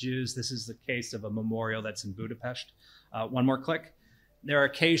against Jews. This is the case of a memorial that's in Budapest. One more click. There are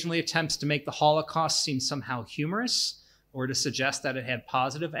occasionally attempts to make the Holocaust seem somehow humorous or to suggest that it had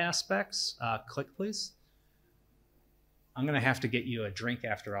positive aspects. Click, please. I'm going to have to get you a drink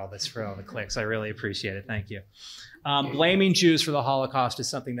after all this for all the clicks. I really appreciate it. Thank you. Blaming Jews for the Holocaust is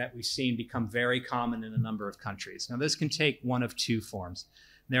something that we've seen become very common in a number of countries. Now, this can take one of two forms.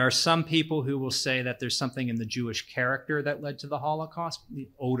 There are some people who will say that there's something in the Jewish character that led to the Holocaust, the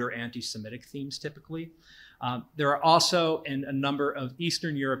older anti-Semitic themes typically. There are also, in a number of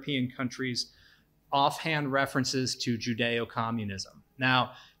Eastern European countries, offhand references to Judeo-communism.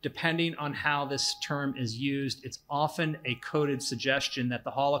 Now, depending on how this term is used, it's often a coded suggestion that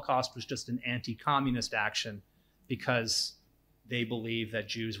the Holocaust was just an anti-communist action because they believe that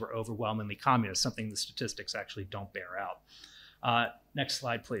Jews were overwhelmingly communist, something the statistics actually don't bear out. Next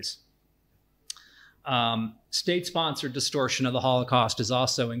slide, please. State-sponsored distortion of the Holocaust is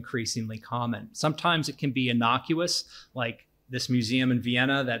also increasingly common. Sometimes it can be innocuous, like this museum in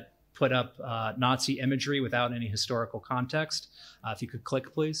Vienna that put up Nazi imagery without any historical context. If you could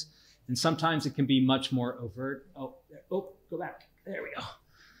click, please. And sometimes it can be much more overt. Oh, go back. There we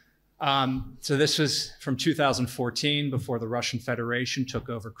go. So this was from 2014, before the Russian Federation took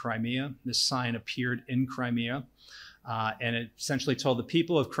over Crimea. This sign appeared in Crimea, and it essentially told the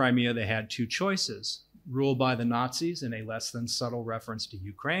people of Crimea they had two choices: rule by the Nazis, in a less than subtle reference to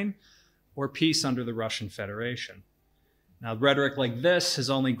Ukraine, or peace under the Russian Federation. Now, rhetoric like this has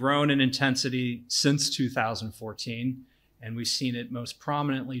only grown in intensity since 2014, and we've seen it most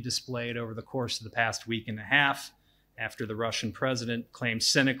prominently displayed over the course of the past week and a half after the Russian president claimed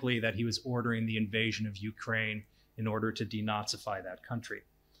cynically that he was ordering the invasion of Ukraine in order to denazify that country.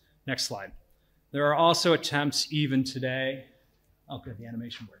 Next slide. There are also attempts even today, oh good, the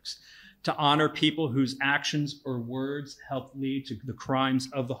animation works, to honor people whose actions or words helped lead to the crimes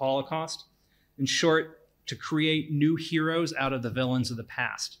of the Holocaust. In short, to create new heroes out of the villains of the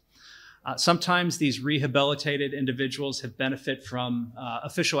past. Sometimes these rehabilitated individuals have benefited from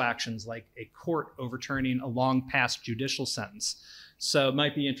official actions like a court overturning a long past judicial sentence. So it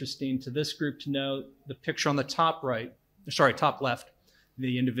might be interesting to this group to know the picture on the top right, sorry, top left,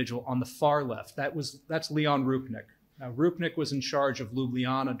 the individual on the far left. That's Leon Rupnik. Now, Rupnik was in charge of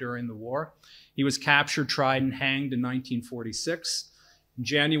Ljubljana during the war. He was captured, tried, and hanged in 1946. In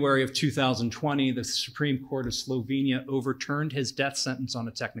January of 2020, the Supreme Court of Slovenia overturned his death sentence on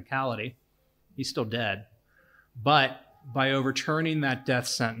a technicality. He's still dead. But by overturning that death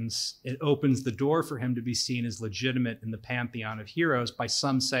sentence, it opens the door for him to be seen as legitimate in the pantheon of heroes by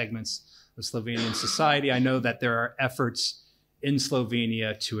some segments of Slovenian society. I know that there are efforts in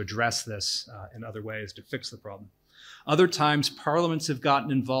Slovenia to address this in other ways to fix the problem. Other times, parliaments have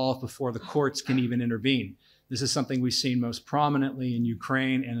gotten involved before the courts can even intervene. This is something we've seen most prominently in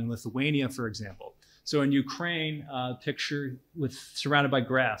Ukraine and in Lithuania, for example. So in Ukraine, picture surrounded by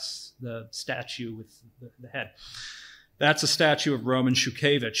grass, the statue with the head. That's a statue of Roman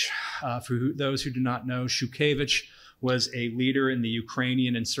Shoahlab. For those who do not know, Shoahlab was a leader in the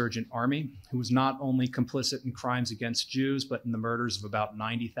Ukrainian insurgent army who was not only complicit in crimes against Jews, but in the murders of about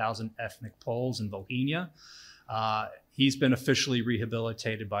 90,000 ethnic Poles in Volhynia. He's been officially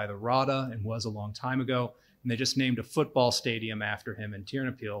rehabilitated by the Rada and was a long time ago. And they just named a football stadium after him in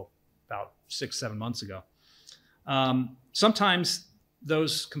Ternopil about 6-7 months ago. Sometimes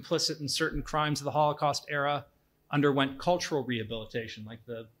those complicit in certain crimes of the Holocaust era underwent cultural rehabilitation, like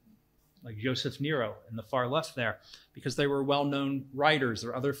Joseph Nero in the far left there, because they were well-known writers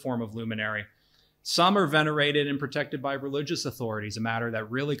or other form of luminary. Some are venerated and protected by religious authorities, a matter that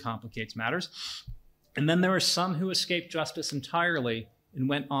really complicates matters. And then there are some who escaped justice entirely and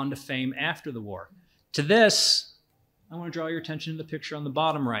went on to fame after the war. To this, I want to draw your attention to the picture on the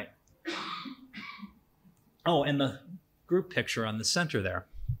bottom right. Oh, and the group picture on the center there.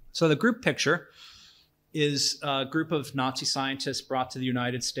 So the group picture is a group of Nazi scientists brought to the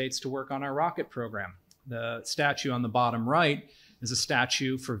United States to work on our rocket program. The statue on the bottom right is a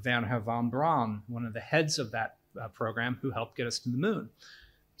statue for Wernher von Braun, one of the heads of that program who helped get us to the moon.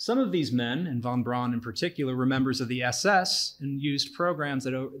 Some of these men, and von Braun in particular, were members of the SS and used programs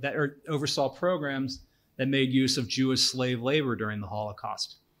that oversaw programs that made use of Jewish slave labor during the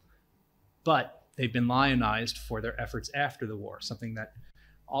Holocaust. But they've been lionized for their efforts after the war, something that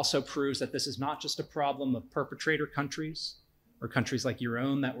also proves that this is not just a problem of perpetrator countries or countries like your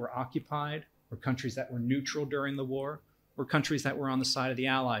own that were occupied or countries that were neutral during the war or countries that were on the side of the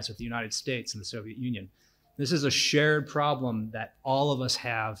Allies with the United States and the Soviet Union. This is a shared problem that all of us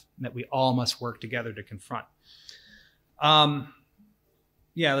have and that we all must work together to confront.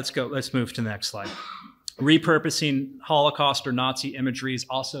 Yeah, let's move to the next slide. Repurposing Holocaust or Nazi imagery is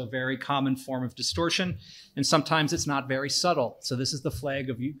also a very common form of distortion, and sometimes it's not very subtle. So this is the flag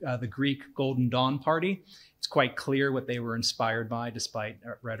of the Greek Golden Dawn Party. It's quite clear what they were inspired by, despite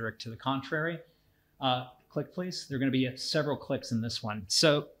rhetoric to the contrary. Click, please. There are going to be several clicks in this one.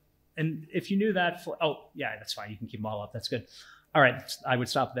 So, and if you knew that, oh, yeah, that's fine. You can keep them all up. That's good. All right, I would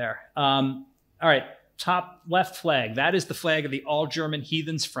stop there. All right, top left flag. That is the flag of the All-German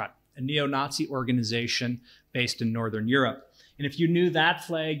Heathens Front, a neo-Nazi organization based in Northern Europe. And if you knew that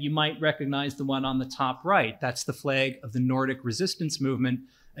flag, you might recognize the one on the top right. That's the flag of the Nordic Resistance Movement,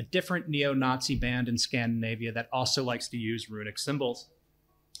 a different neo-Nazi band in Scandinavia that also likes to use runic symbols.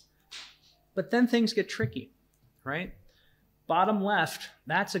 But then things get tricky, right? Bottom left,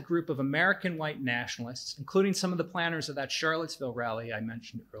 that's a group of American white nationalists, including some of the planners of that Charlottesville rally I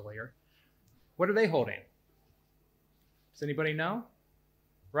mentioned earlier. What are they holding? Does anybody know?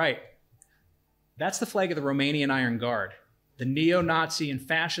 Right. That's the flag of the Romanian Iron Guard, the neo-Nazi and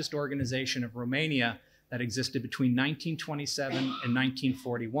fascist organization of Romania that existed between 1927 and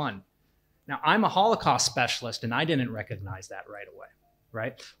 1941. Now, I'm a Holocaust specialist, and I didn't recognize that right away,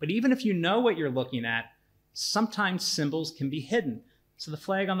 right? But even if you know what you're looking at, sometimes symbols can be hidden. So the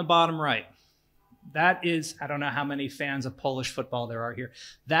flag on the bottom right, that is, I don't know how many fans of Polish football there are here.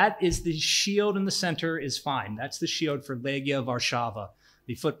 That is the shield in the center is fine. That's the shield for Legia Warszawa,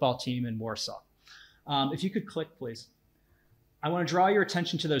 the football team in Warsaw. If you could click, please. I want to draw your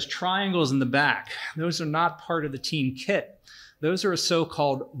attention to those triangles in the back. Those are not part of the team kit. Those are a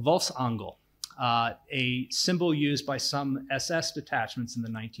so-called Wolfsangel, a symbol used by some SS detachments in the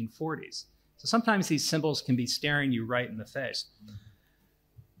 1940s. So sometimes these symbols can be staring you right in the face.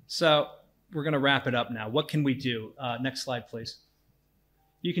 So we're going to wrap it up now. What can we do? Next slide, please.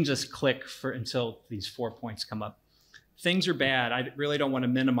 You can just click until these 4 points come up. Things are bad. I really don't want to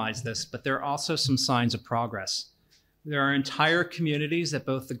minimize this, but there are also some signs of progress. There are entire communities at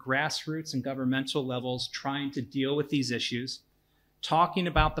both the grassroots and governmental levels trying to deal with these issues, talking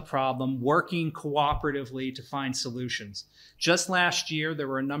about the problem, working cooperatively to find solutions. Just last year, there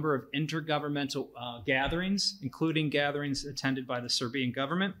were a number of intergovernmental gatherings, including gatherings attended by the Serbian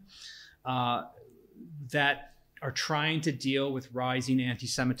government, that are trying to deal with rising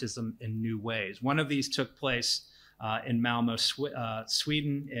anti-Semitism in new ways. One of these took place in Malmo,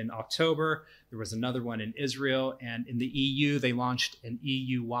 Sweden in October. There was another one in Israel, and in the EU, they launched an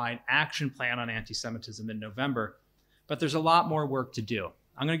EU-wide action plan on anti-Semitism in November. But there's a lot more work to do.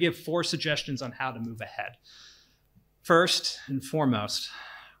 I'm going to give 4 suggestions on how to move ahead. First and foremost,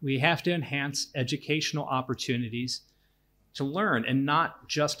 we have to enhance educational opportunities to learn, and not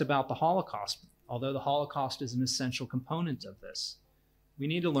just about the Holocaust, although the Holocaust is an essential component of this. We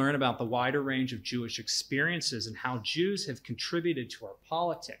need to learn about the wider range of Jewish experiences and how Jews have contributed to our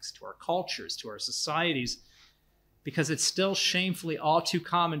politics, to our cultures, to our societies, because it's still shamefully all too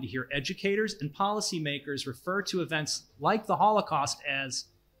common to hear educators and policymakers refer to events like the Holocaust as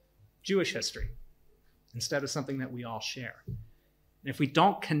Jewish history instead of something that we all share. And if we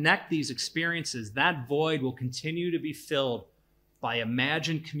don't connect these experiences, that void will continue to be filled by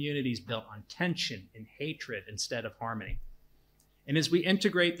imagined communities built on tension and hatred instead of harmony. And as we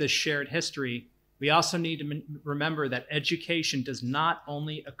integrate this shared history, we also need to remember that education does not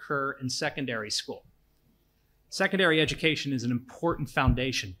only occur in secondary school. Secondary education is an important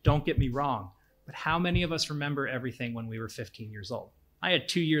foundation, don't get me wrong, but how many of us remember everything when we were 15 years old? I had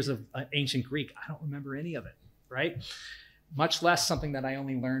 2 years of ancient Greek. I don't remember any of it, right? Much less something that I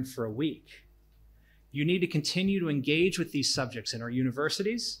only learned for a week. You need to continue to engage with these subjects in our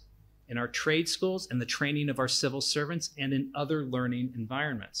universities, in our trade schools, and the training of our civil servants, and in other learning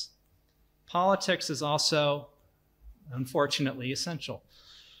environments. Politics is also, unfortunately, essential.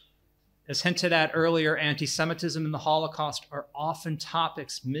 As hinted at earlier, anti-Semitism and the Holocaust are often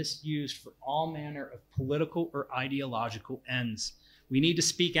topics misused for all manner of political or ideological ends. We need to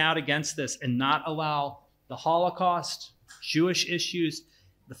speak out against this and not allow the Holocaust, Jewish issues,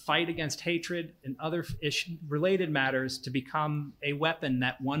 the fight against hatred, and other related matters to become a weapon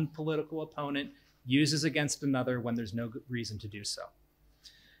that one political opponent uses against another when there's no good reason to do so.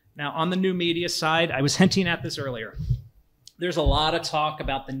 Now, on the new media side, I was hinting at this earlier. There's a lot of talk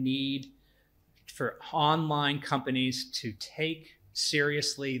about the need for online companies to take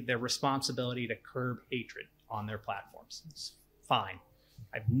seriously their responsibility to curb hatred on their platforms. It's fine.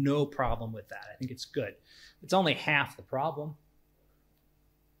 I have no problem with that. I think it's good. It's only half the problem.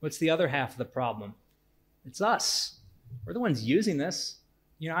 What's the other half of the problem? It's us. We're the ones using this.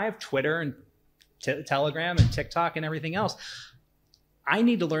 You know, I have Twitter and Telegram and TikTok and everything else. I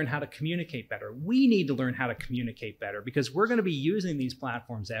need to learn how to communicate better. We need to learn how to communicate better because we're going to be using these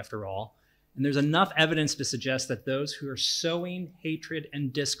platforms after all. And there's enough evidence to suggest that those who are sowing hatred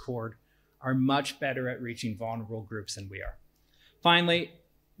and discord are much better at reaching vulnerable groups than we are. Finally,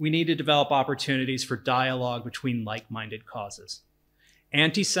 we need to develop opportunities for dialogue between like-minded causes.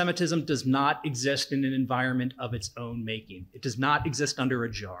 Anti-Semitism does not exist in an environment of its own making. It does not exist under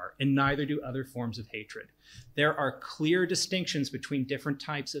a jar, and neither do other forms of hatred. There are clear distinctions between different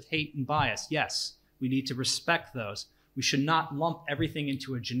types of hate and bias. Yes, we need to respect those. We should not lump everything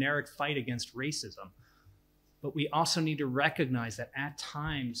into a generic fight against racism. But we also need to recognize that at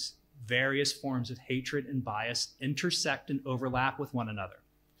times, various forms of hatred and bias intersect and overlap with one another.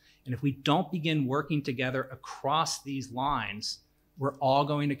 And if we don't begin working together across these lines, we're all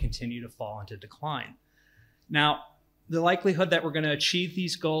going to continue to fall into decline. Now, the likelihood that we're going to achieve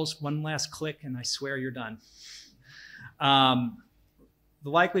these goals, one last click, and I swear you're done. The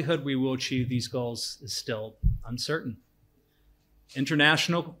likelihood we will achieve these goals is still uncertain.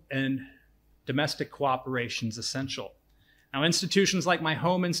 International and domestic cooperation is essential. Now, institutions like my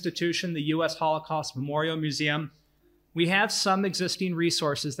home institution, the U.S. Holocaust Memorial Museum, we have some existing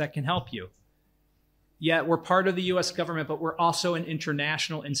resources that can help you. Yet we're part of the U.S. government, but we're also an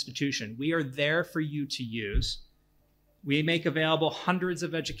international institution. We are there for you to use. We make available hundreds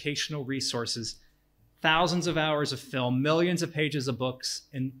of educational resources, thousands of hours of film, millions of pages of books,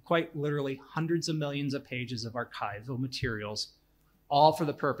 and quite literally hundreds of millions of pages of archival materials, all for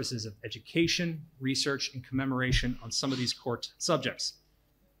the purposes of education, research, and commemoration on some of these core subjects.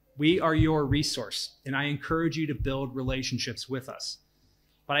 We are your resource, and I encourage you to build relationships with us.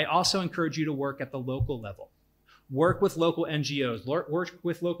 But I also encourage you to work at the local level. Work with local NGOs, work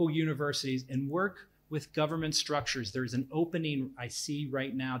with local universities, and work with government structures. There's an opening I see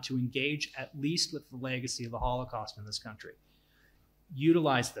right now to engage at least with the legacy of the Holocaust in this country.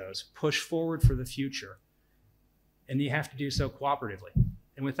 Utilize those, push forward for the future, and you have to do so cooperatively.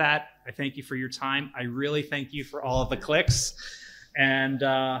 And with that, I thank you for your time. I really thank you for all of the clicks, and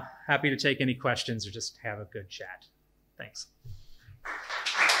happy to take any questions or just have a good chat. Thanks.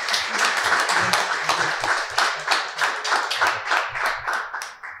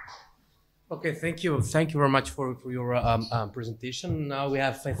 Okay, thank you. Thank you very much for your presentation. Now we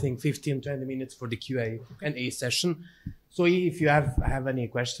have, I think, 15, 20 minutes for the Q&A session. So if you have any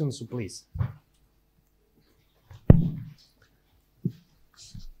questions, so please.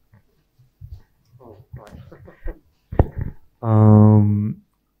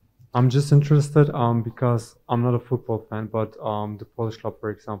 I'm just interested because I'm not a football fan, but the Polish club, for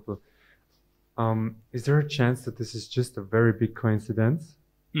example, is there a chance that this is just a very big coincidence?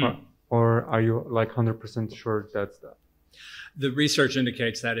 Or are you like 100% sure that's that? The research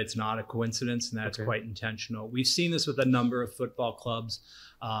indicates that it's not a coincidence and that it's quite intentional. We've seen this with a number of football clubs,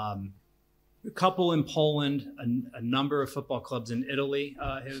 a couple in Poland, a number of football clubs in Italy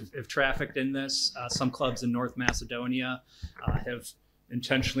have trafficked in this. Some clubs in North Macedonia have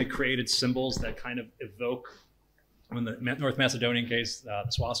intentionally created symbols that kind of evoke, in the North Macedonian case, the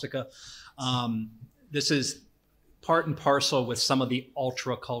swastika. This is part and parcel with some of the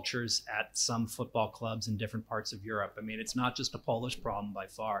ultra cultures at some football clubs in different parts of Europe. I mean, it's not just a Polish problem by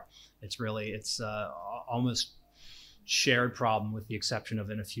far. It's almost shared problem with the exception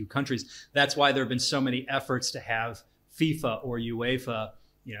of in a few countries. That's why there have been so many efforts to have FIFA or UEFA,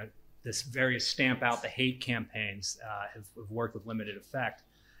 this various stamp out the hate campaigns have worked with limited effect.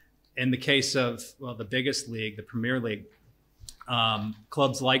 In the case of, the biggest league, the Premier League,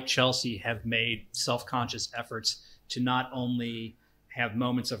 clubs like Chelsea have made self-conscious efforts to not only have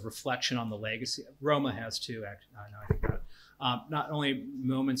moments of reflection on the legacy. Roma has too, actually. Not only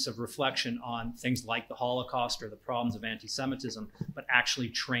moments of reflection on things like the Holocaust or the problems of anti-Semitism, but actually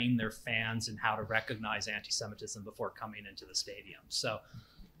train their fans in how to recognize anti-Semitism before coming into the stadium. So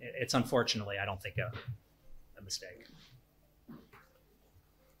it's unfortunately, I don't think, a mistake.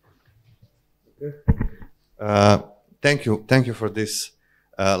 Thank you for this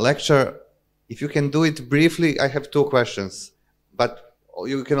lecture. If you can do it briefly, I have two questions, but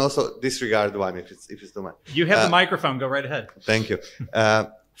you can also disregard one if it's too much. You have the microphone. Go right ahead. Thank you.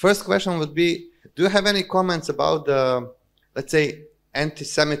 First question would be: do you have any comments about the, let's say,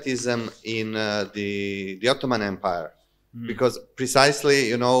 anti-Semitism in the Ottoman Empire? Because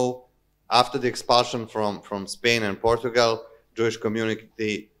precisely, after the expulsion from Spain and Portugal, Jewish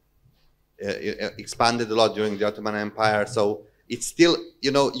community expanded a lot during the Ottoman Empire. So it's still,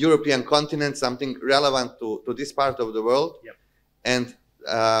 European continent, something relevant to this part of the world. Yep. And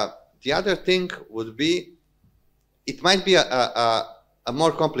the other thing would be, it might be a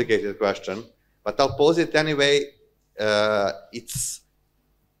more complicated question, but I'll pose it anyway.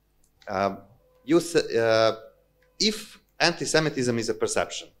 If anti-Semitism is a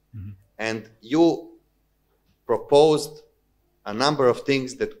perception, and you proposed a number of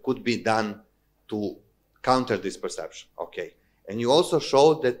things that could be done to counter this perception, okay, and you also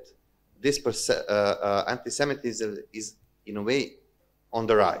showed that this anti-Semitism is in a way on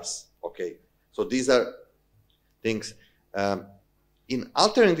the rise, okay, so these are things. In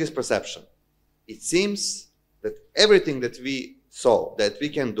altering this perception, it seems that everything that we saw that we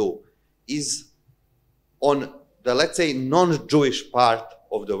can do is on the, let's say, non-Jewish part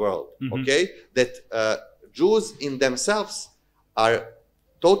of the world, okay? That Jews in themselves are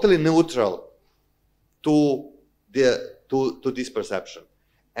totally neutral to this perception.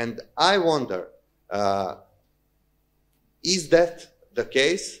 And I wonder, is that the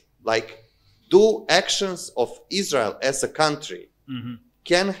case? Like, do actions of Israel as a country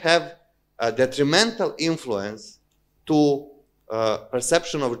can have a detrimental influence to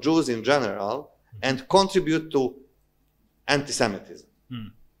perception of Jews in general and contribute to anti-Semitism?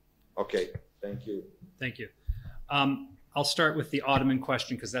 Okay, thank you. Thank you. I'll start with the Ottoman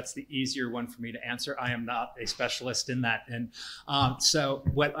question because that's the easier one for me to answer. I am not a specialist in that. And so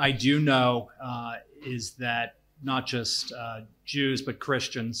what I do know is that not just Jews, but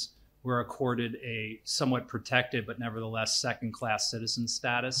Christians were accorded a somewhat protected, but nevertheless second-class citizen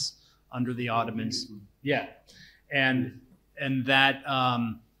status under the Ottomans. Yeah. And that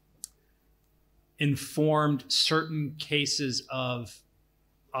informed certain cases of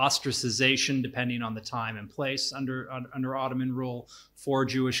ostracization depending on the time and place under Ottoman rule for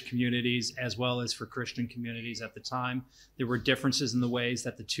Jewish communities as well as for Christian communities at the time. There were differences in the ways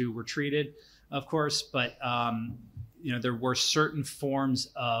that the two were treated, of course, but there were certain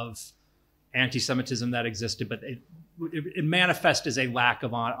forms of anti-Semitism that existed, but it manifests as a lack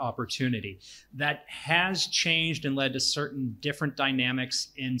of opportunity. That has changed and led to certain different dynamics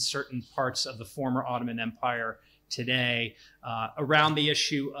in certain parts of the former Ottoman Empire today around the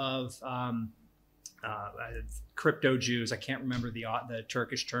issue of crypto Jews. I can't remember the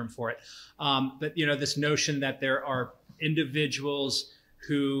Turkish term for it. But this notion that there are individuals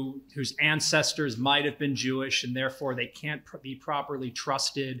whose ancestors might have been Jewish and therefore they can't be properly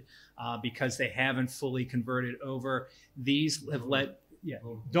trusted because they haven't fully converted over. These have led,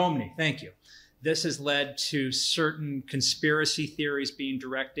 Domini, thank you. This has led to certain conspiracy theories being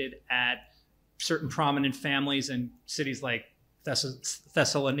directed at certain prominent families in cities like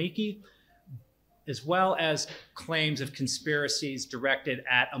Thessaloniki, as well as claims of conspiracies directed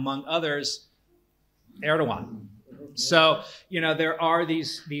at, among others, Erdogan. So, there are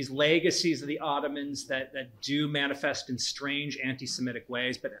these legacies of the Ottomans that do manifest in strange anti-Semitic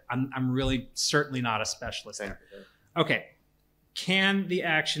ways, but I'm really certainly not a specialist there. Okay. Can the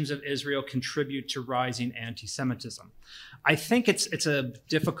actions of Israel contribute to rising anti-Semitism? I think it's a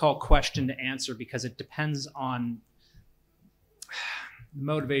difficult question to answer because it depends on,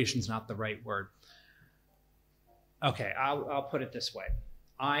 motivation is not the right word. Okay, I'll put it this way.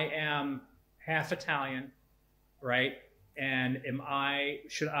 I am half Italian, right? And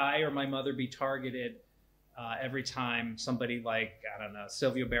should I or my mother be targeted every time somebody like, I don't know,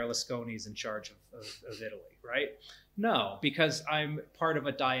 Silvio Berlusconi is in charge of Italy, right? No, because I'm part of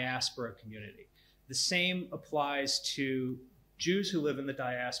a diaspora community. The same applies to Jews who live in the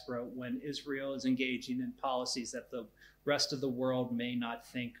diaspora when Israel is engaging in policies that the rest of the world may not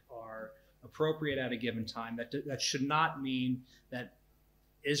think are appropriate at a given time. That should not mean that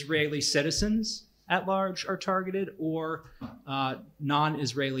Israeli citizens at large are targeted, or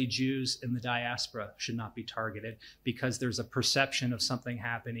non-Israeli Jews in the diaspora should not be targeted because there's a perception of something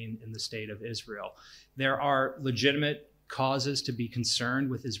happening in the state of Israel. There are legitimate causes to be concerned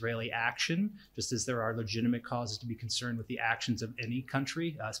with Israeli action, just as there are legitimate causes to be concerned with the actions of any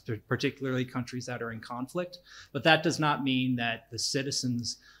country, particularly countries that are in conflict. But that does not mean that the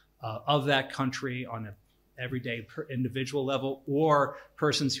citizens of that country on an everyday individual level, or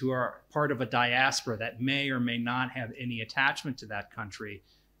persons who are part of a diaspora that may or may not have any attachment to that country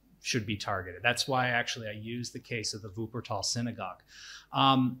should be targeted. That's why actually I use the case of the Wuppertal synagogue.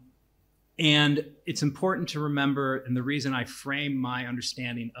 And it's important to remember, and the reason I frame my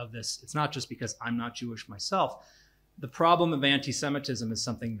understanding of this, it's not just because I'm not Jewish myself. The problem of anti-Semitism is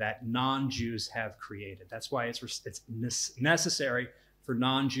something that non-Jews have created. That's why it's necessary for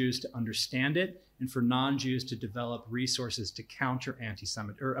non-Jews to understand it and for non-Jews to develop resources to counter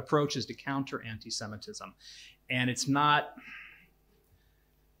anti-Semitism, or approaches to counter anti-Semitism. And it's not,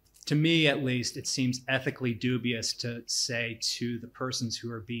 to me at least, it seems ethically dubious to say to the persons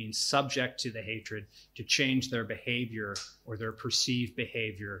who are being subject to the hatred to change their behavior or their perceived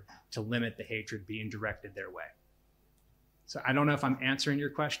behavior to limit the hatred being directed their way. So I don't know if I'm answering your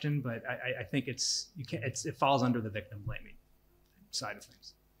question, but I think it falls under the victim blaming side of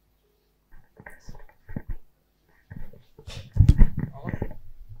things.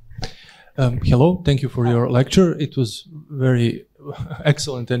 Hello, thank you for your lecture. It was very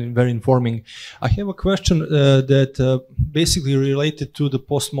excellent and very informing. I have a question that basically related to the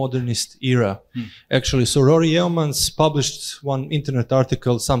postmodernist era. Actually, so Rory Yeomans published one internet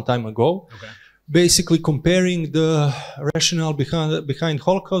article some time ago, basically comparing the rationale behind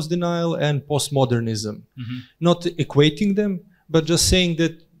Holocaust denial and postmodernism, not equating them, but just saying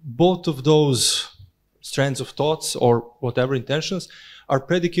that both of those strands of thoughts or whatever intentions are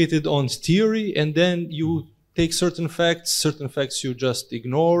predicated on theory, and then you take certain facts you just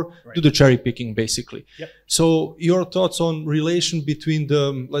ignore, do the cherry picking basically. So your thoughts on relation between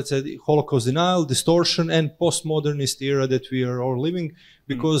the, let's say, the Holocaust denial, distortion, and postmodernist era that we are all living,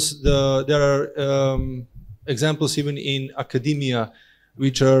 because there are examples even in academia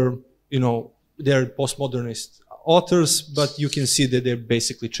which are, they're postmodernist authors, but you can see that they're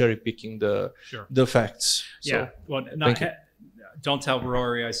basically cherry picking the facts. Yeah, so, well, don't tell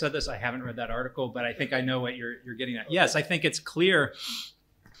Rory I said this. I haven't read that article, but I think I know what you're getting at. Yes, I think it's clear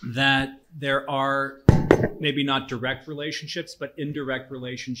that there are maybe not direct relationships, but indirect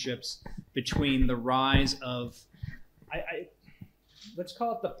relationships between the rise of, let's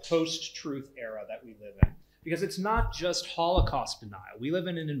call it the post-truth era that we live in. Because it's not just Holocaust denial. We live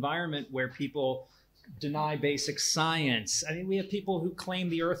in an environment where people deny basic science. I mean, we have people who claim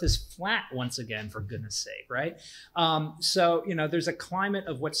the earth is flat once again, for goodness sake, right? So, you know, there's a climate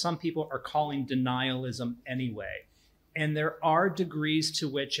of what some people are calling denialism anyway. And there are degrees to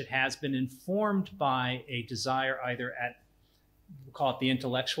which it has been informed by a desire either at, we'll call it the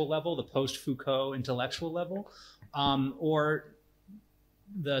intellectual level, the post-Foucault intellectual level, or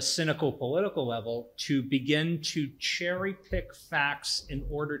the cynical political level, to begin to cherry pick facts in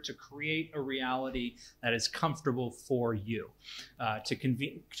order to create a reality that is comfortable for you,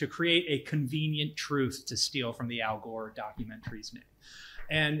 to create a convenient truth, to steal from the Al Gore documentary's name.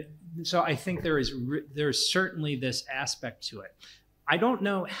 And so I think there's certainly this aspect to it. I don't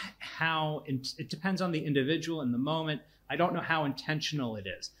know how, it depends on the individual in the moment. I don't know how intentional it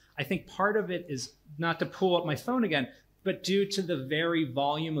is. I think part of it is, not to pull up my phone again, but due to the very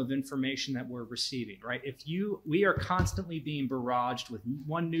volume of information that we're receiving, right? We are constantly being barraged with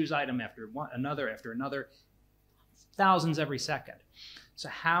one news item after another, thousands every second. So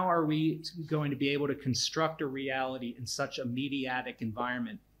how are we going to be able to construct a reality in such a mediatic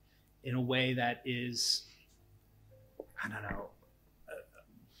environment in a way that is, I don't know,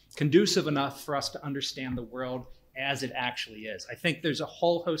 conducive enough for us to understand the world as it actually is? I think there's a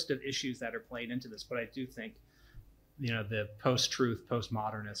whole host of issues that are played into this, but I do think, you know, the post-truth,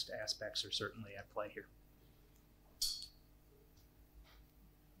 postmodernist aspects are certainly at play here.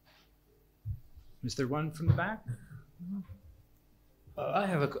 Is there one from the back? I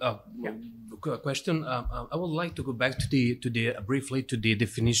have a question. I would like to go back to briefly to the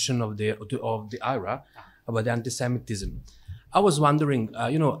definition of the IRA about anti-Semitism. I was wondering,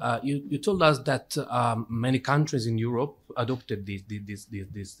 you told us that many countries in Europe adopted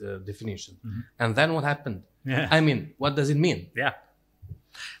this definition, and then what happened? Yeah. I mean, what does it mean? Yeah.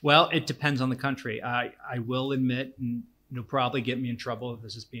 Well, it depends on the country. I will admit, and it'll probably get me in trouble if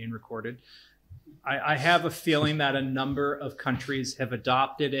this is being recorded, I have a feeling that a number of countries have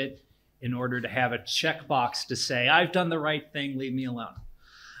adopted it in order to have a checkbox to say, I've done the right thing, leave me alone.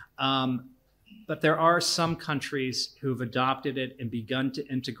 But there are some countries who have adopted it and begun to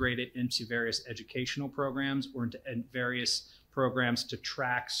integrate it into various educational programs or into various programs to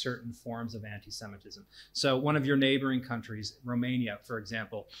track certain forms of anti-Semitism. So one of your neighboring countries, Romania, for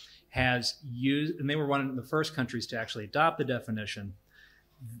example, has used, and they were one of the first countries to actually adopt the definition.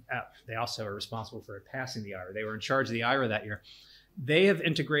 They also are responsible for passing the IRA. They were in charge of the IRA that year. They have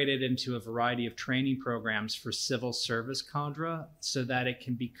integrated into a variety of training programs for civil service cadre so that it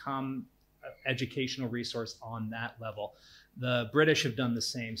can become an educational resource on that level. The British have done the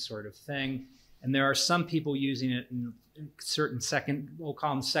same sort of thing. And there are some people using it in certain we'll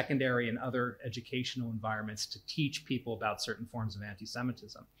call them secondary and other educational environments to teach people about certain forms of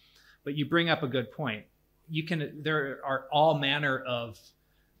anti-Semitism. But you bring up a good point. There are all manner of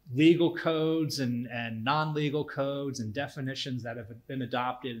legal codes and non-legal codes and definitions that have been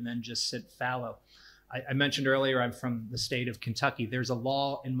adopted and then just sit fallow. I mentioned earlier, I'm from the state of Kentucky. There's a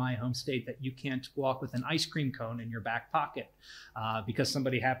law in my home state that you can't walk with an ice cream cone in your back pocket because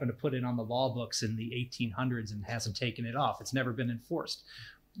somebody happened to put it on the law books in the 1800s and hasn't taken it off. It's never been enforced.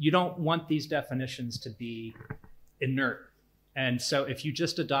 You don't want these definitions to be inert. And so if you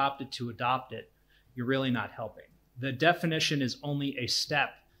just adopt it, you're really not helping. The definition is only a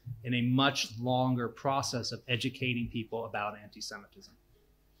step in a much longer process of educating people about anti-Semitism.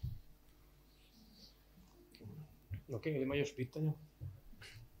 Okay, ima još pitanja?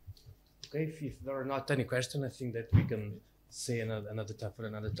 Okay, if there are not any questions, I think that we can say another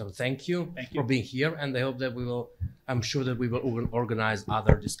time. Thank you for being here, and I hope that I'm sure that we will organize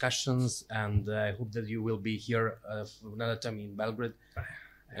other discussions, and I hope that you will be here another time in Belgrade,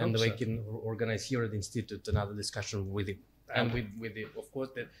 and we can organize here at the Institute another discussion with you, and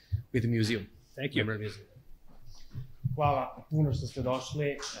with the museum. Thank you. Hvala puno što ste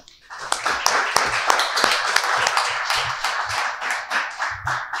došli.